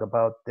dialogue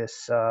about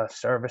this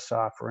service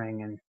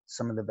offering and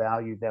some of the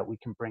value that we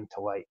can bring to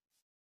light.